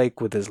of the lake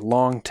with his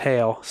long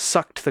tail,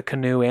 sucked the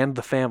canoe and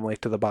the family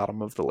to the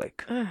bottom of the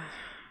lake.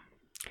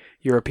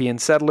 European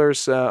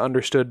settlers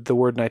understood the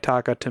word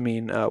Naitaka to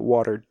mean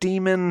water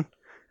demon.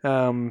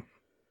 I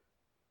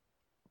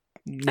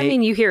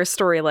mean, you hear a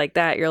story like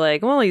that, you're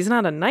like, well, he's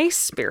not a nice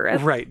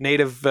spirit. Right,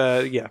 native,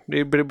 yeah.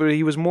 But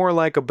he was more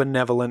like a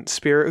benevolent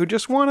spirit who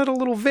just wanted a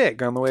little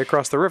vig on the way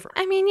across the river.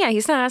 I mean, yeah,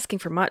 he's not asking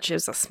for much.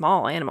 It's a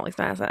small animal. He's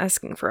not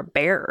asking for a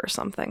bear or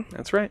something.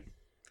 That's right.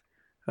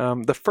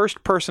 The first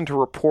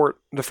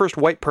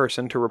white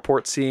person to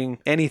report seeing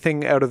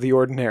anything out of the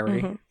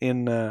ordinary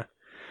in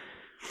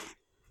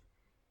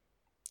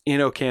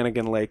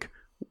Okanagan Lake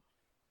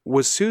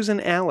was Susan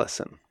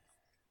Allison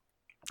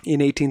in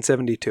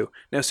 1872.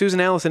 Now, Susan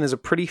Allison is a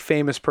pretty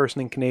famous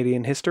person in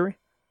Canadian history.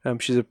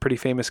 She's a pretty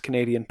famous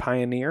Canadian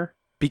pioneer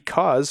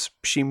because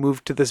she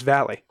moved to this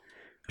valley.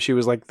 She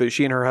was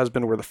she and her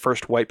husband were the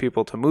first white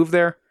people to move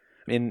there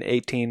in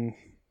I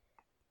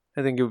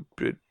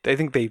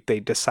think they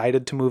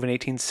decided to move in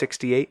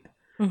 1868.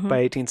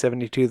 By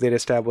 1872, they'd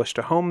established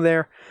a home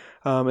there.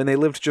 And they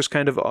lived just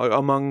kind of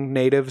among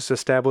natives,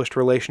 established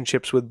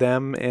relationships with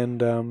them,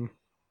 and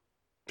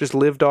just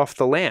lived off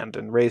the land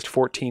and raised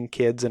 14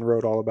 kids and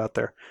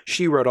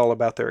she wrote all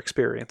about their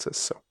experiences.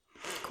 So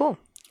cool.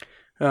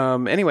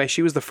 Anyway,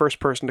 she was the first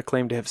person to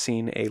claim to have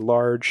seen a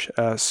large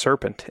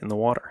serpent in the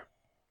water.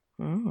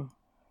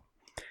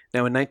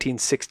 Now, in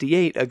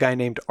 1968, a guy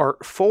named Art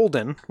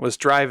Folden was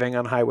driving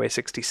on Highway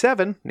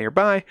 67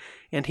 nearby,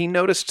 and he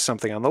noticed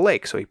something on the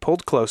lake. So he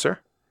pulled closer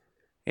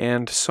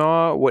and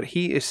saw what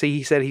he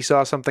said he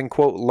saw something,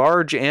 quote,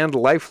 large and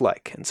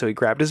lifelike. And so he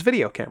grabbed his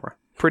video camera.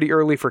 Pretty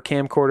early for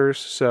camcorders,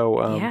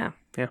 so yeah,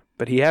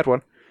 but he had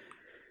one.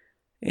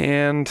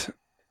 And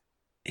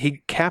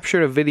he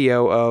captured a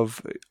video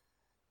of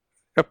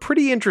a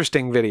pretty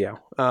interesting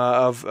video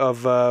of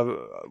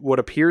what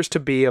appears to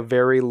be a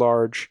very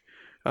large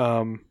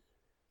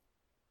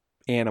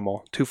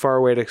animal, too far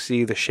away to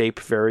see the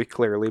shape very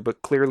clearly,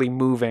 but clearly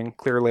moving,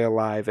 clearly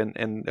alive,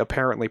 and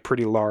apparently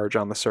pretty large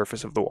on the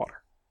surface of the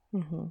water.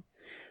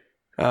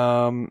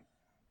 Now,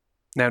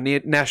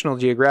 National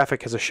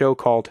Geographic has a show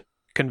called,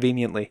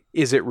 conveniently,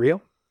 Is It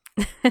Real?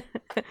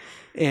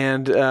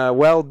 And,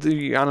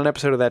 on an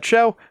episode of that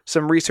show,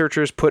 some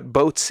researchers put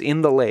boats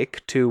in the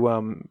lake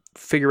to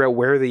figure out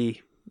where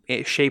the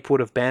shape would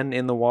have been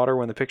in the water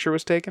when the picture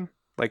was taken,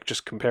 like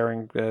just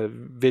comparing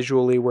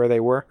visually where they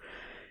were.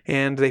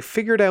 And they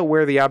figured out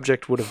where the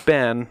object would have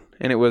been,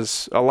 and it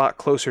was a lot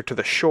closer to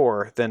the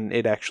shore than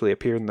it actually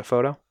appeared in the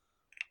photo.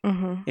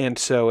 And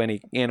so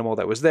any animal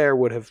that was there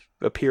would have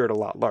appeared a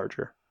lot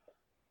larger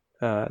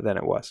than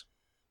it was.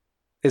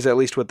 Is at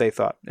least what they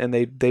thought. And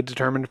they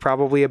determined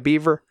probably a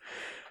beaver,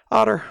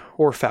 otter,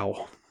 or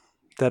fowl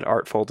that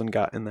Art Folden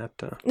got in that.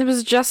 It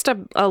was just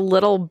a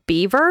little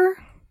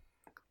beaver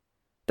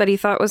that he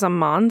thought was a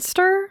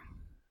monster?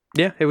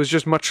 Yeah, it was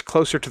just much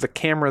closer to the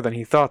camera than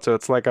he thought, so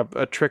it's like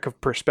a trick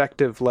of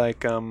perspective,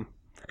 like a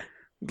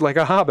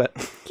hobbit.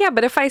 Yeah,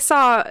 but if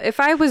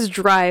I was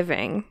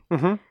driving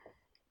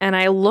and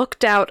I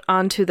looked out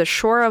onto the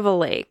shore of a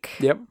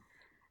lake,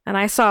 and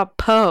I saw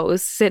Poe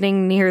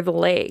sitting near the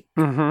lake,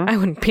 I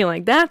wouldn't be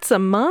like, that's a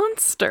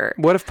monster.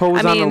 What if Poe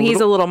was he's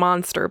a little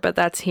monster, but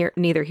that's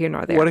neither here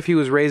nor there. What if he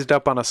was raised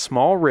up on a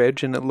small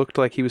ridge and it looked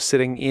like he was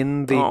sitting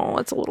in the... Oh,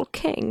 it's a little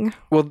king.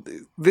 Well,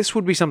 this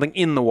would be something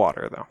in the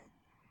water, though.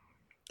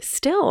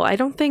 Still, I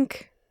don't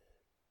think...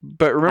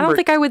 But remember... I don't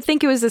think I would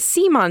think it was a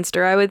sea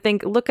monster. I would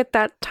think, look at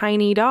that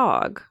tiny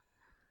dog.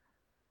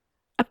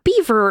 A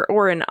beaver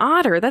or an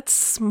otter, that's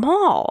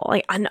small.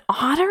 Like, an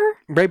otter?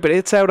 Right, but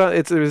it's out on...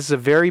 It's a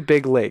very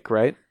big lake,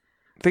 right?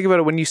 Think about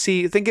it when you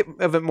see... Think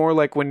of it more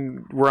like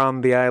when we're on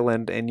the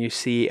island and you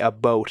see a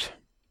boat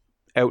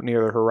out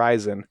near the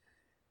horizon.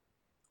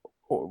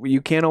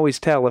 You can't always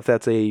tell if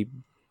that's a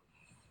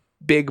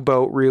big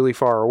boat really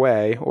far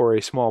away or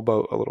a small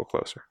boat a little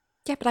closer.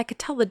 Yeah, but I could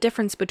tell the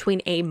difference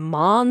between a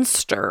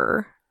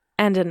monster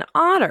and an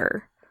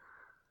otter.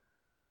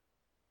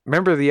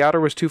 Remember, the otter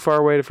was too far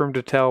away for them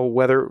to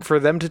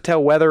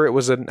tell whether it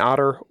was an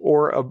otter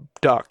or a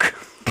duck.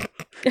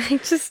 I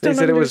just They don't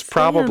said it was understand.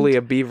 probably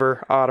a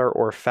beaver, otter,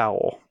 or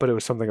fowl, but it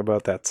was something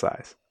about that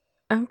size.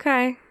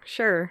 Okay,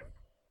 sure.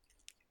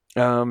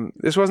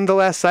 This wasn't the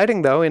last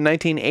sighting, though. In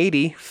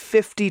 1980,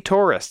 50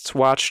 tourists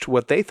watched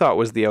what they thought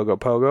was the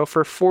Ogopogo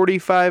for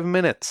 45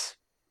 minutes.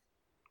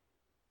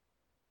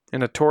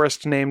 And a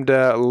tourist named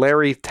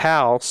Larry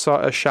Tal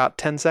shot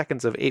 10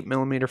 seconds of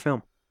 8mm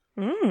film.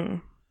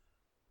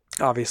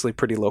 Obviously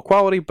pretty low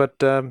quality,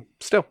 but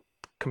still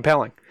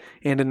compelling.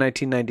 And in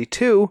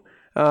 1992,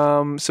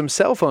 some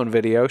cell phone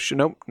video. It's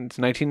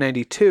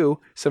 1992.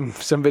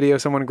 Some video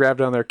someone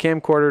grabbed on their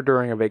camcorder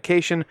during a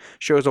vacation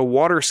shows a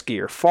water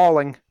skier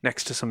falling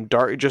next to some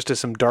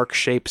dark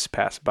shapes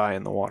pass by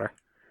in the water.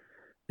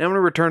 Now I'm going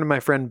to return to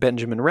my friend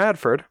Benjamin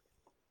Radford,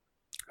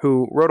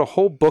 who wrote a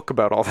whole book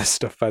about all this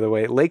stuff, by the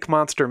way, Lake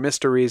Monster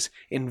Mysteries,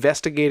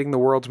 investigating the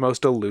world's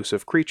most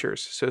elusive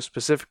creatures. So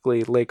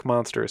specifically, lake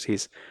monsters,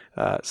 he's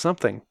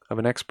something of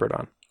an expert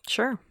on.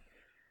 Sure.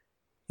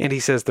 And he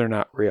says they're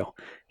not real.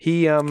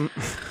 He,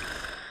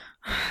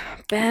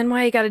 Ben,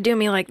 why you gotta do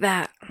me like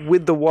that?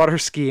 with the water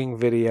skiing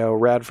video,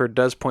 Radford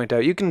does point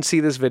out, you can see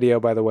this video,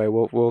 by the way,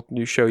 we'll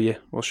show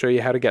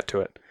you how to get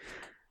to it.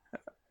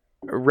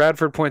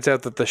 Radford points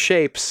out that the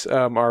shapes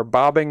are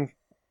bobbing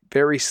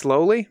very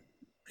slowly,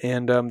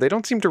 and they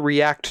don't seem to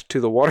react to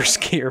the water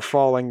skier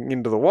falling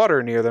into the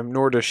water near them,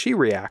 nor does she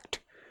react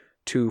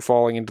to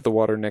falling into the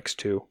water next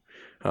to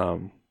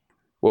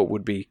what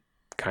would be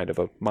kind of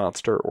a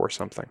monster or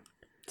something.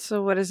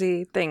 So what does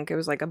he think? It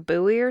was like a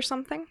buoy or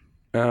something?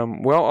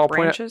 Well,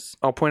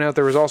 I'll point out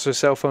there was also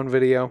cell phone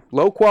video,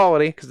 low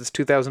quality because it's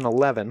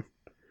 2011,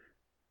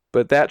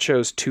 but that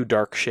shows two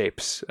dark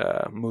shapes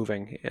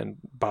moving and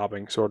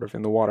bobbing sort of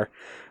in the water.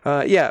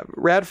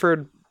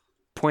 Radford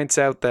points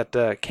out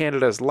that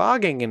Canada's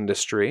logging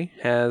industry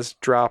has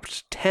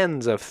dropped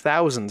tens of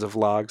thousands of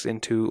logs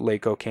into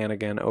Lake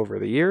Okanagan over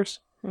the years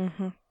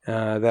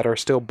that are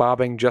still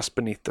bobbing just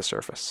beneath the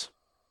surface.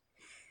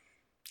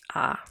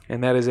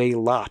 And that is a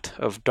lot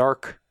of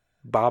dark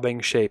bobbing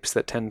shapes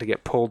that tend to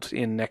get pulled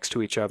in next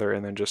to each other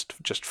and then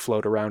just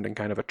float around in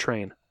kind of a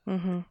train.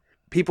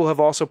 People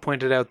have also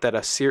pointed out that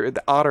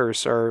the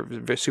otters are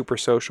super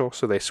social,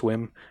 so they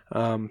swim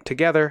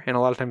together, and a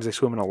lot of times they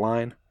swim in a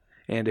line.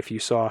 And if you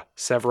saw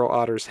several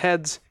otters'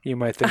 heads, you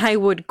might think... I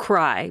would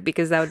cry,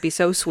 because that would be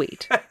so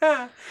sweet.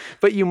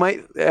 But you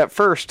might at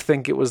first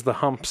think it was the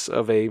humps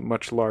of a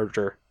much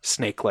larger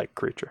snake-like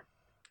creature.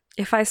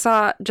 If I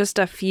saw just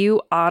a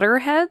few otter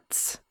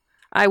heads,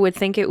 I would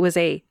think it was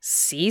a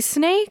sea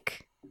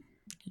snake.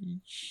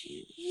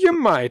 You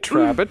might,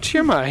 Rabbit,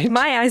 you might.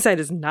 My eyesight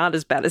is not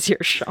as bad as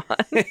yours, Sean.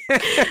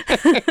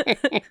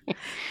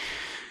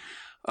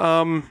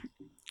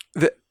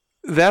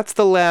 That's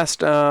the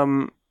last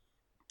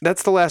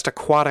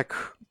aquatic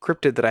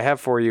cryptid that I have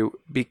for you,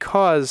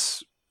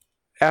 because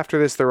after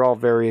this they're all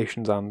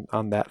variations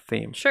on that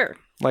theme. Sure.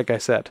 Like I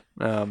said.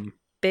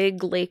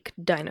 Big lake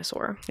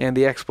dinosaur. And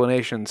the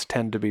explanations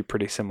tend to be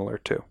pretty similar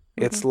too.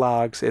 It's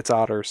logs, it's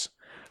otters.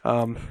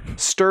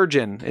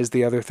 Sturgeon is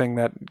the other thing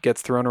that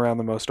gets thrown around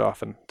the most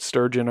often.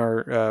 Sturgeon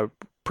are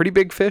pretty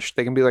big fish.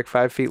 They can be like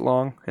 5 feet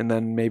long, and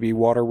then maybe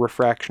water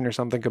refraction or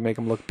something could make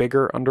them look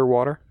bigger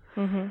underwater.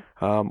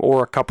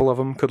 Or a couple of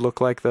them could look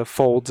like the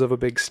folds of a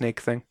big snake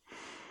thing.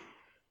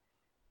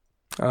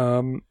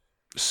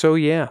 So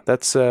yeah,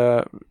 that's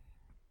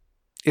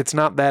it's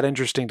not that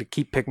interesting to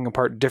keep picking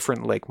apart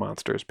different lake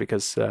monsters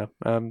because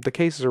the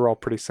cases are all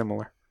pretty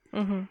similar.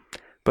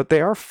 But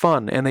they are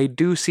fun, and they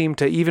do seem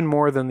to, even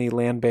more than the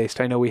land-based,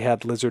 I know we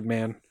had Lizard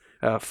Man,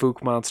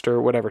 Fook Monster,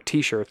 whatever,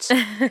 t-shirts.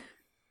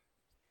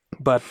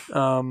 But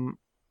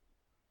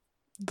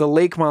the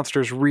lake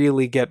monsters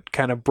really get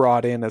kind of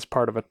brought in as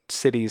part of a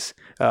city's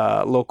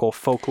local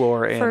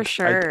folklore and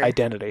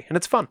identity. And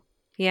it's fun.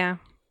 Yeah.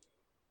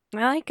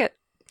 I like it.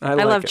 I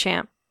love it.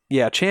 Champ.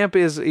 Yeah, Champ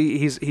is,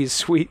 he's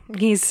sweet.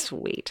 He's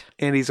sweet.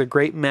 And he's a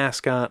great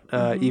mascot,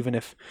 even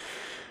if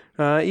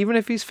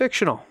he's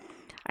fictional.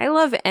 I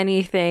love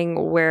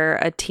anything where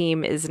a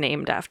team is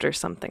named after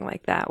something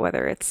like that,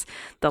 whether it's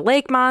the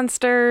Lake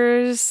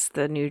Monsters,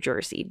 the New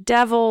Jersey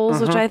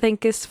Devils, which I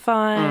think is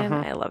fun.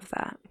 I love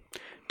that.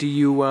 Do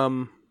you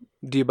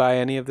buy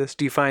any of this?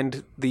 Do you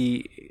find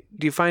the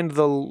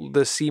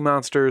sea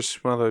monsters,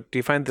 do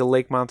you find the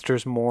lake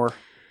monsters more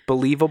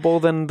believable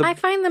than the... I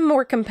find them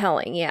more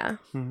compelling, yeah.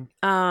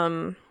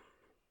 I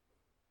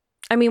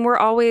mean, we're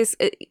always,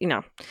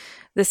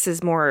 this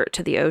is more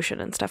to the ocean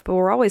and stuff, but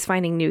we're always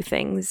finding new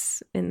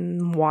things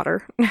in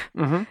water.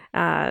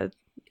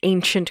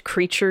 Ancient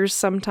creatures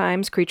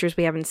sometimes, creatures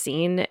we haven't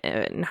seen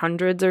in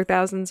hundreds or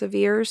thousands of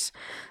years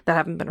that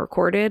haven't been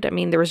recorded. I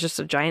mean, there was just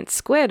a giant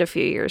squid a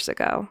few years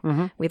ago.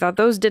 We thought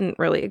those didn't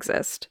really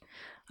exist.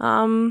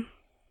 And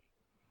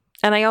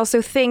I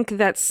also think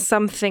that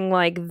something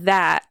like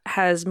that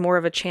has more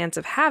of a chance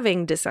of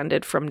having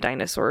descended from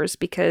dinosaurs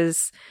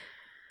because...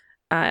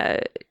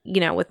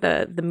 with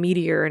the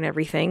meteor and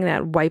everything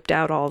that wiped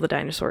out all the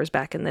dinosaurs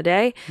back in the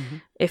day,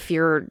 if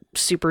you're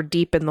super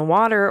deep in the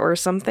water or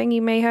something,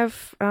 you may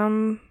have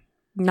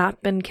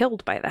not been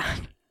killed by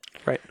that.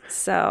 Right.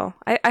 So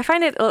I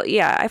find it,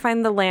 I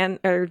find the land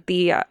or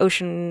the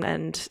ocean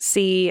and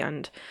sea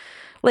and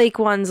lake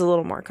ones a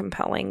little more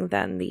compelling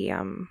than the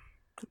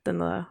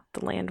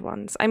land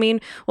ones. I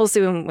mean, we'll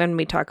see when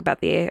we talk about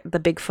the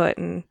Bigfoot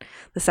and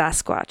the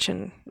Sasquatch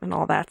and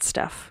all that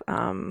stuff.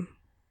 But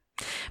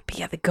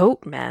yeah, the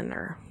goat men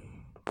are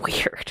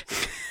weird.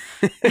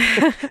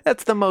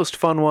 That's the most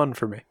fun one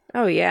for me.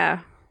 Oh yeah,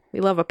 we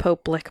love a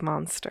Pope Blick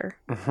monster.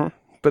 Mm-hmm.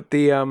 But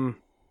the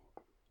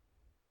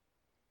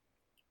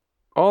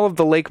all of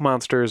the lake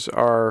monsters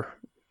are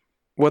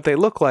what they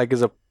look like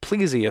is a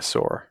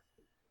plesiosaur.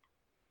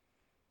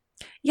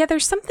 Yeah,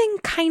 there's something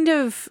kind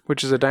of,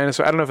 which is a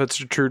dinosaur. I don't know if it's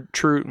a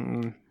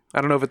true.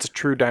 I don't know if it's a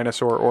true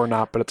dinosaur or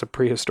not, but it's a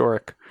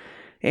prehistoric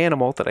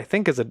animal that I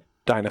think is a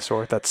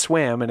dinosaur that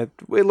swam, and it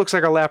looks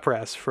like a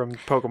Lapras from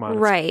Pokemon.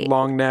 Right. It's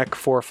long neck,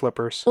 4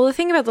 flippers. Well, the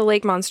thing about the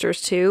lake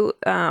monsters too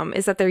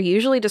is that they're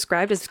usually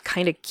described as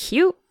kind of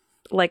cute,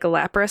 like a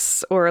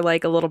Lapras or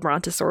like a little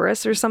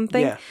Brontosaurus or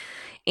something. Yeah.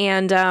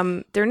 And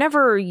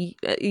they're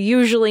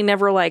usually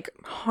never like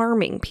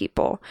harming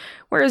people.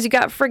 Whereas you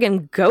got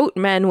friggin' goat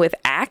men with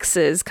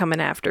axes coming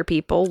after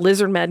people,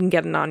 lizard men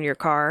getting on your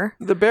car.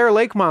 The Bear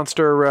Lake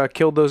monster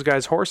killed those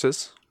guys'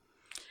 horses.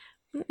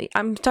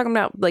 I'm talking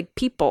about like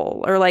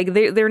people, or like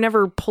they're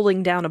never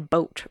pulling down a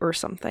boat or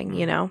something,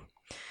 you know?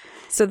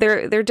 So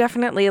they're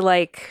definitely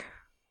like,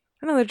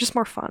 I don't know, they're just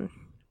more fun.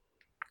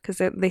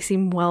 Because they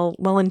seem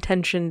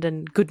well-intentioned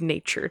and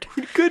good-natured.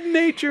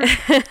 Good-natured.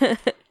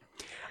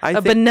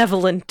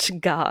 Benevolent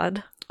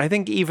god. I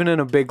think even in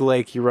a big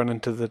lake, you run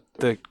into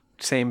the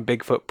same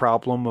Bigfoot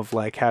problem of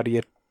like, how do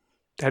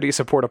you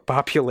support a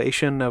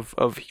population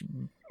of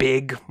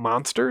big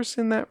monsters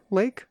in that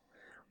lake?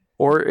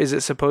 Or is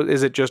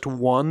it just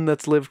one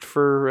that's lived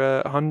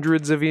for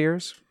hundreds of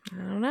years? I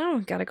don't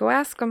know. Gotta go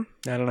ask them.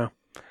 I don't know.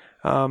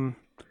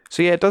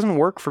 So yeah, it doesn't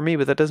work for me,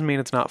 but that doesn't mean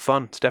it's not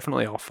fun. It's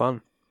definitely all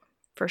fun.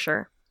 For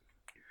sure.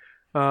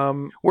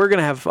 We're going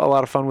to have a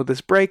lot of fun with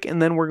this break,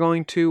 and then we're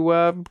going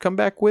to come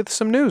back with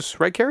some news.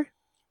 Right, Carrie?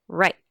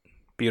 Right.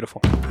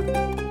 Beautiful.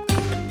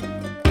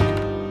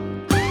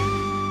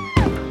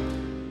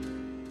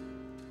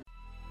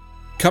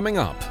 Coming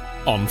up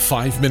on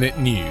 5 Minute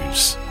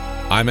News,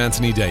 I'm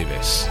Anthony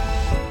Davis.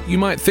 You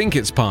might think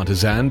it's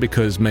partisan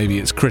because maybe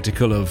it's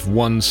critical of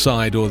one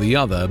side or the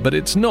other, but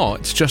it's not.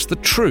 It's just the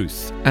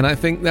truth. And I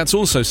think that's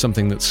also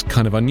something that's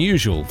kind of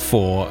unusual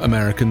for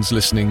Americans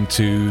listening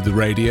to the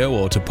radio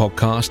or to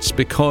podcasts,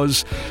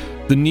 because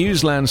the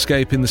news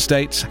landscape in the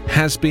States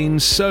has been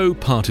so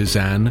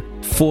partisan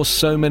for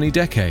so many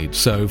decades.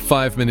 So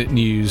 5 Minute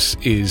News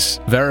is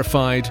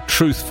verified,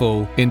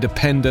 truthful,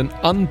 independent,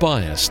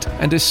 unbiased,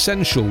 and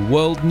essential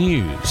world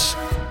news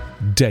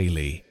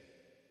daily.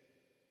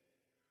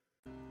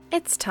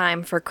 It's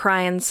time for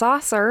Crying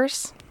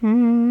Saucers.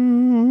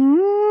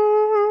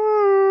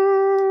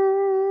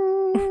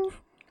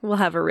 We'll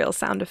have a real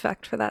sound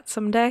effect for that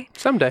someday.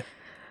 Someday.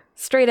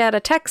 Straight out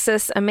of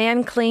Texas, a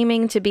man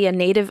claiming to be a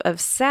native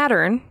of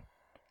Saturn,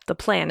 the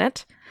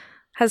planet,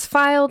 has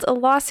filed a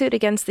lawsuit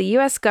against the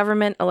U.S.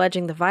 government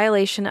alleging the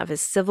violation of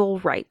his civil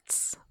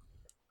rights.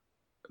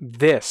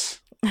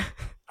 This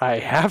I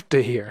have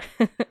to hear.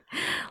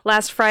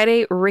 Last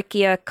Friday,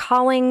 Rickia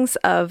Collings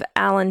of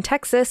Allen,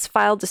 Texas,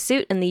 filed a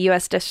suit in the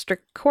U.S.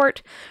 District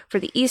Court for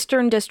the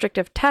Eastern District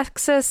of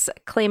Texas,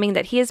 claiming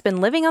that he has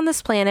been living on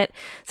this planet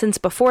since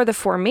before the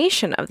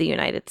formation of the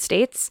United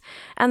States,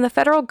 and the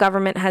federal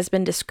government has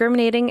been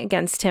discriminating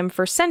against him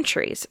for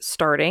centuries,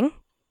 starting,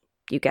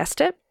 you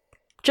guessed it,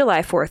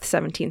 July 4th,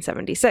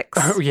 1776.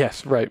 Oh,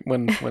 yes, right,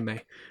 when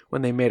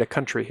they made a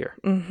country here.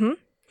 Mm-hmm.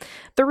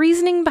 The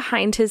reasoning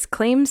behind his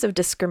claims of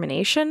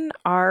discrimination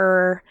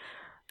are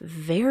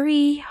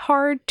very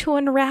hard to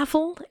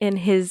unravel in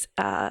his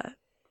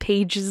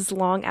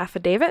pages-long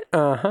affidavit.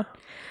 Uh-huh.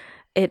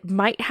 It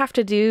might have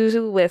to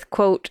do with,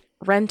 quote,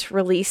 rent,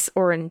 release,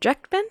 or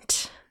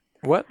injectment.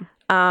 What?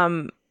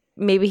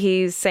 Maybe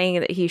he's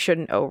saying that he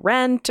shouldn't owe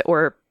rent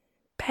or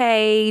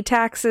pay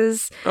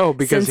taxes. Oh,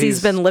 because since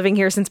he's been living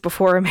here since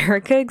before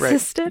America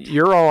existed. Right.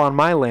 You're all on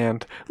my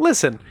land.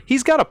 Listen,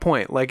 he's got a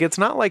point. Like, it's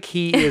not like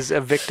he is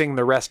evicting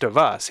the rest of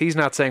us. He's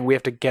not saying we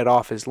have to get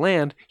off his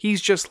land.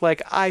 He's just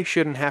like, I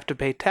shouldn't have to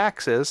pay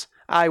taxes.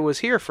 I was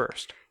here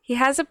first. He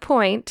has a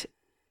point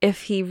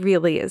if he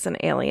really is an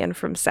alien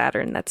from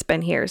Saturn that's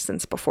been here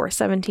since before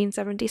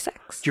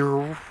 1776.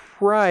 You're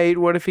right.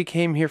 What if he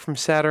came here from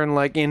Saturn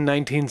like in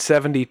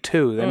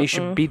 1972? Then he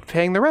should be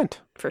paying the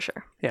rent. For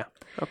sure. Yeah.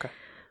 Okay.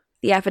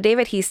 The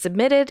affidavit he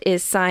submitted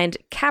is signed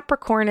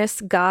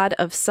Capricornus, god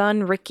of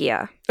Sun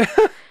Rickia,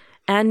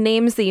 and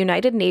names the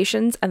United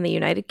Nations and the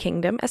United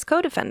Kingdom as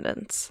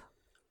co-defendants.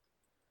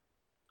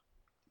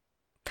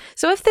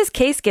 So if this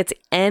case gets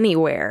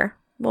anywhere,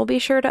 we'll be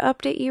sure to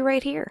update you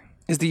right here.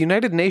 Is the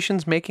United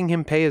Nations making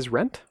him pay his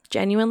rent?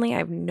 Genuinely, I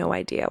have no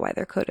idea why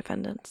they're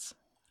co-defendants.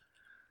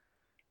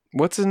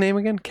 What's his name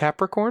again?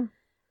 Capricorn?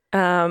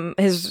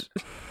 His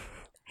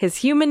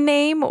human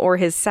name or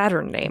his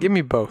Saturn name? Give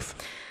me both.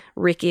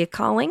 Rickia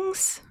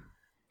Collings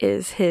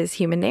is his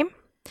human name.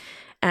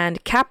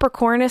 And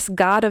Capricornus,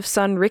 god of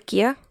Sun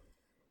Rickia,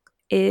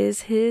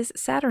 is his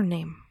Saturn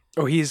name.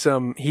 Oh, he's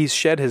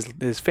shed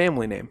his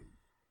family name.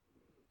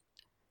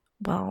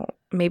 Well,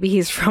 maybe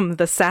he's from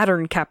the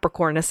Saturn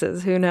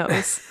Capricornuses. Who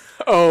knows?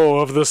 Oh,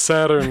 of the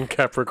Saturn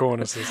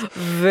Capricornuses.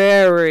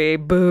 Very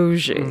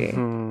bougie.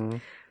 Mm-hmm.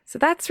 So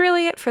that's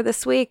really it for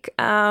this week.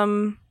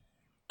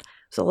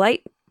 It's a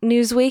light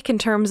news week in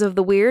terms of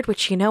the weird,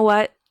 which, you know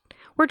what?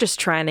 We're just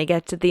trying to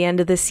get to the end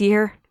of this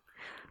year.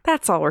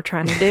 That's all we're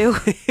trying to do.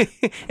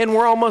 And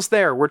we're almost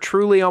there. We're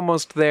truly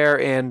almost there.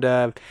 And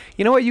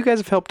you know what? You guys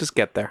have helped us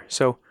get there.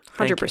 So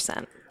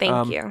 100%.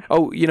 Thank you.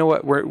 Oh, you know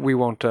what? We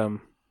won't.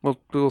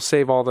 We'll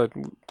save all the.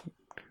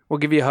 We'll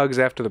give you hugs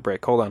after the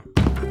break. Hold on.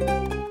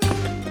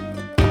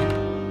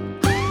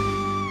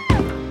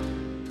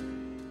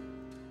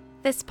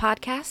 This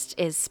podcast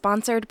is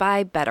sponsored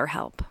by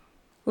BetterHelp.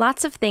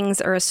 Lots of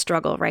things are a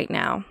struggle right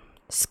now.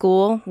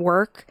 School,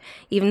 work,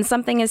 even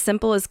something as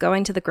simple as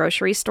going to the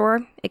grocery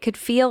store. It could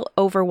feel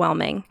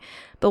overwhelming.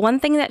 But one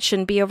thing that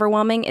shouldn't be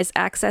overwhelming is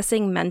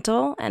accessing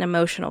mental and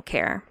emotional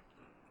care.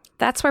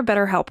 That's where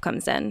BetterHelp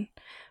comes in.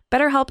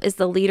 BetterHelp is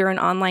the leader in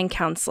online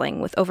counseling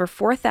with over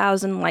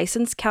 4,000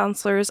 licensed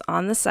counselors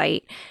on the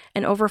site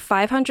and over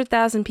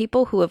 500,000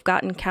 people who have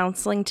gotten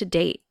counseling to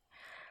date.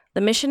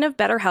 The mission of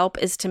BetterHelp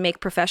is to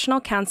make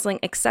professional counseling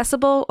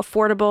accessible,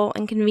 affordable,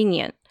 and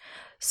convenient,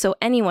 so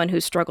anyone who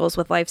struggles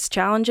with life's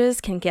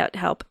challenges can get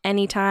help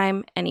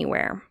anytime,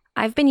 anywhere.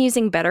 I've been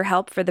using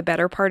BetterHelp for the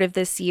better part of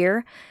this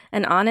year,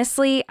 and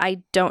honestly,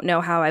 I don't know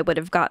how I would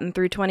have gotten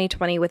through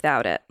 2020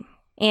 without it.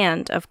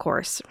 And, of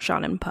course,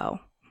 Sean and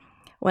Poe.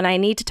 When I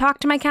need to talk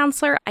to my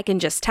counselor, I can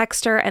just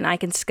text her and I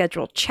can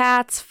schedule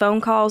chats, phone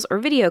calls, or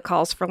video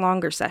calls for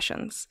longer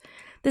sessions.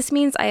 This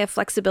means I have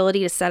flexibility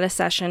to set a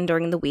session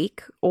during the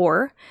week,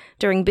 or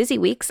during busy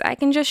weeks, I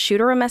can just shoot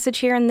her a message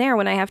here and there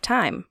when I have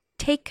time.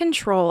 Take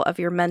control of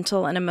your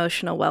mental and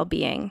emotional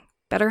well-being.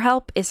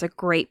 BetterHelp is a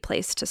great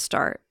place to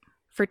start.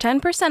 For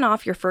 10%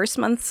 off your first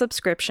month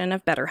subscription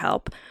of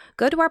BetterHelp,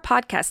 go to our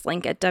podcast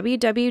link at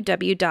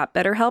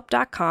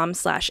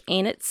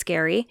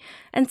www.betterhelp.com/ain'titscary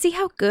and see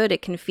how good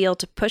it can feel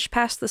to push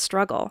past the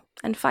struggle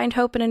and find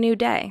hope in a new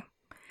day.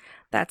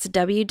 That's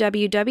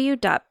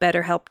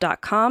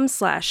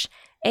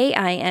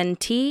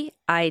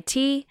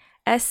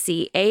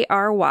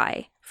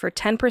www.betterhelp.com/AINTITSCARY for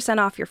 10%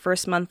 off your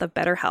first month of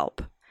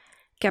BetterHelp.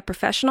 Get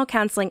professional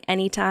counseling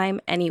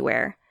anytime,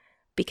 anywhere,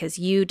 because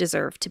you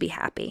deserve to be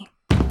happy.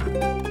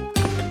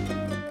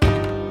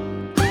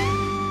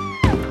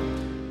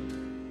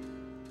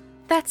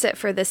 That's it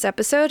for this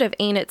episode of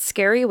Ain't It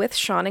Scary with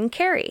Sean and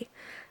Carrie.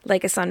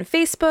 Like us on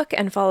Facebook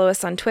and follow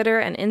us on Twitter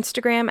and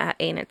Instagram at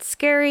Ain't It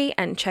Scary,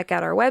 and check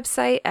out our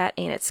website at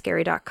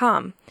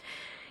ain'titscary.com.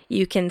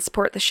 You can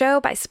support the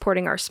show by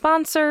supporting our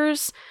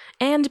sponsors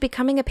and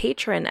becoming a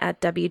patron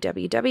at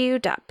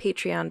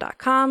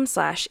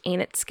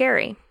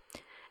www.patreon.com/ain'titscary.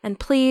 And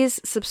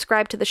please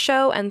subscribe to the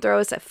show and throw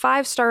us a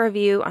 5-star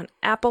review on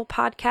Apple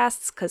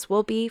Podcasts, because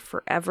we'll be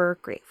forever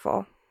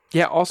grateful.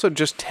 Yeah, also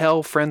just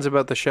tell friends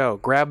about the show.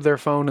 Grab their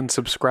phone and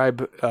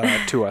subscribe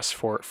to us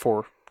for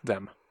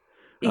them.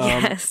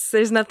 Yes,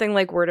 there's nothing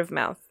like word of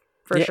mouth,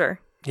 for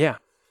sure. Yeah.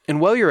 And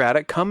while you're at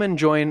it, come and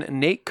join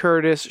Nate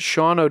Curtis,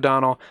 Sean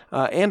O'Donnell,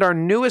 and our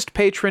newest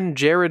patron,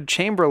 Jared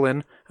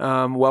Chamberlain.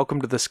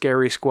 Welcome to the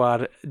Scary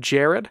Squad,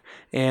 Jared.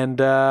 And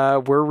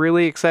we're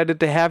really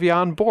excited to have you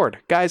on board.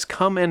 Guys,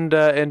 come and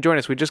join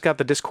us. We just got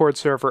the Discord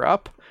server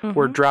up. Mm-hmm.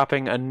 We're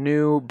dropping a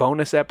new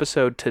bonus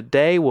episode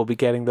today. We'll be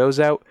getting those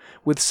out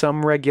with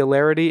some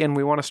regularity, and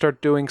we want to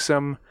start doing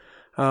some,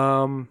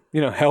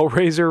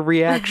 Hellraiser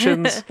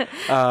reactions.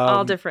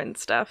 All different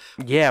stuff.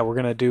 Yeah, we're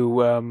going to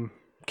do...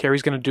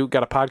 Carrie's got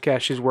a podcast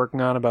she's working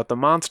on about the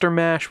Monster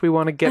Mash we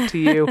want to get to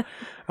you.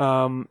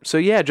 So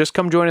yeah, just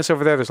come join us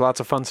over there. There's lots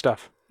of fun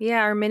stuff.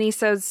 Yeah, our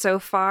mini-sodes so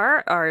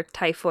far are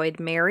Typhoid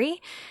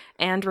Mary,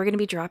 and we're going to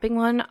be dropping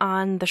one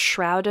on the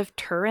Shroud of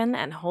Turin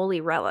and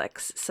Holy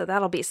Relics. So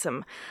that'll be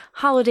some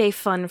holiday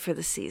fun for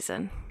the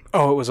season.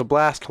 Oh, it was a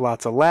blast.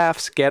 Lots of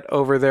laughs. Get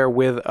over there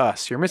with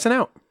us. You're missing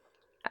out.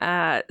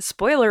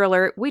 Spoiler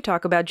alert, we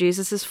talk about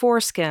Jesus's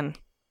foreskin.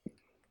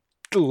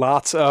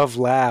 Lots of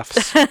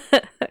laughs.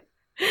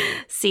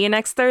 See you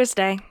next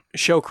Thursday.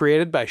 Show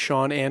created by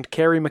Sean and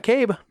Carrie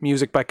McCabe.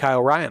 Music by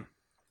Kyle Ryan.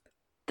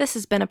 This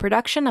has been a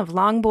production of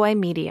Longboy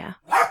Media.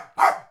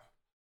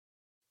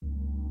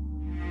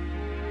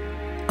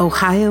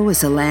 Ohio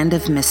is a land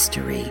of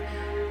mystery.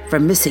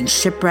 From missing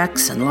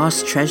shipwrecks and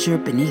lost treasure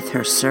beneath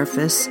her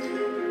surface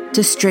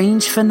to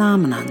strange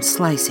phenomenon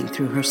slicing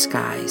through her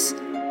skies.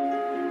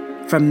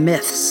 From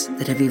myths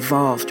that have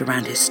evolved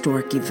around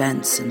historic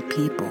events and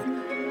people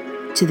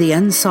to the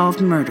unsolved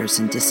murders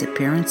and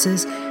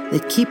disappearances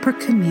that keep her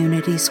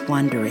communities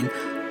wondering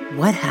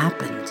what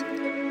happened.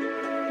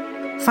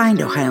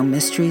 Find Ohio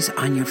Mysteries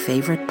on your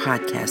favorite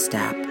podcast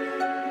app,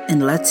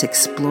 and let's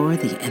explore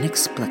the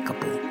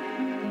inexplicable.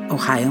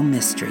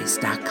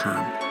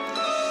 OhioMysteries.com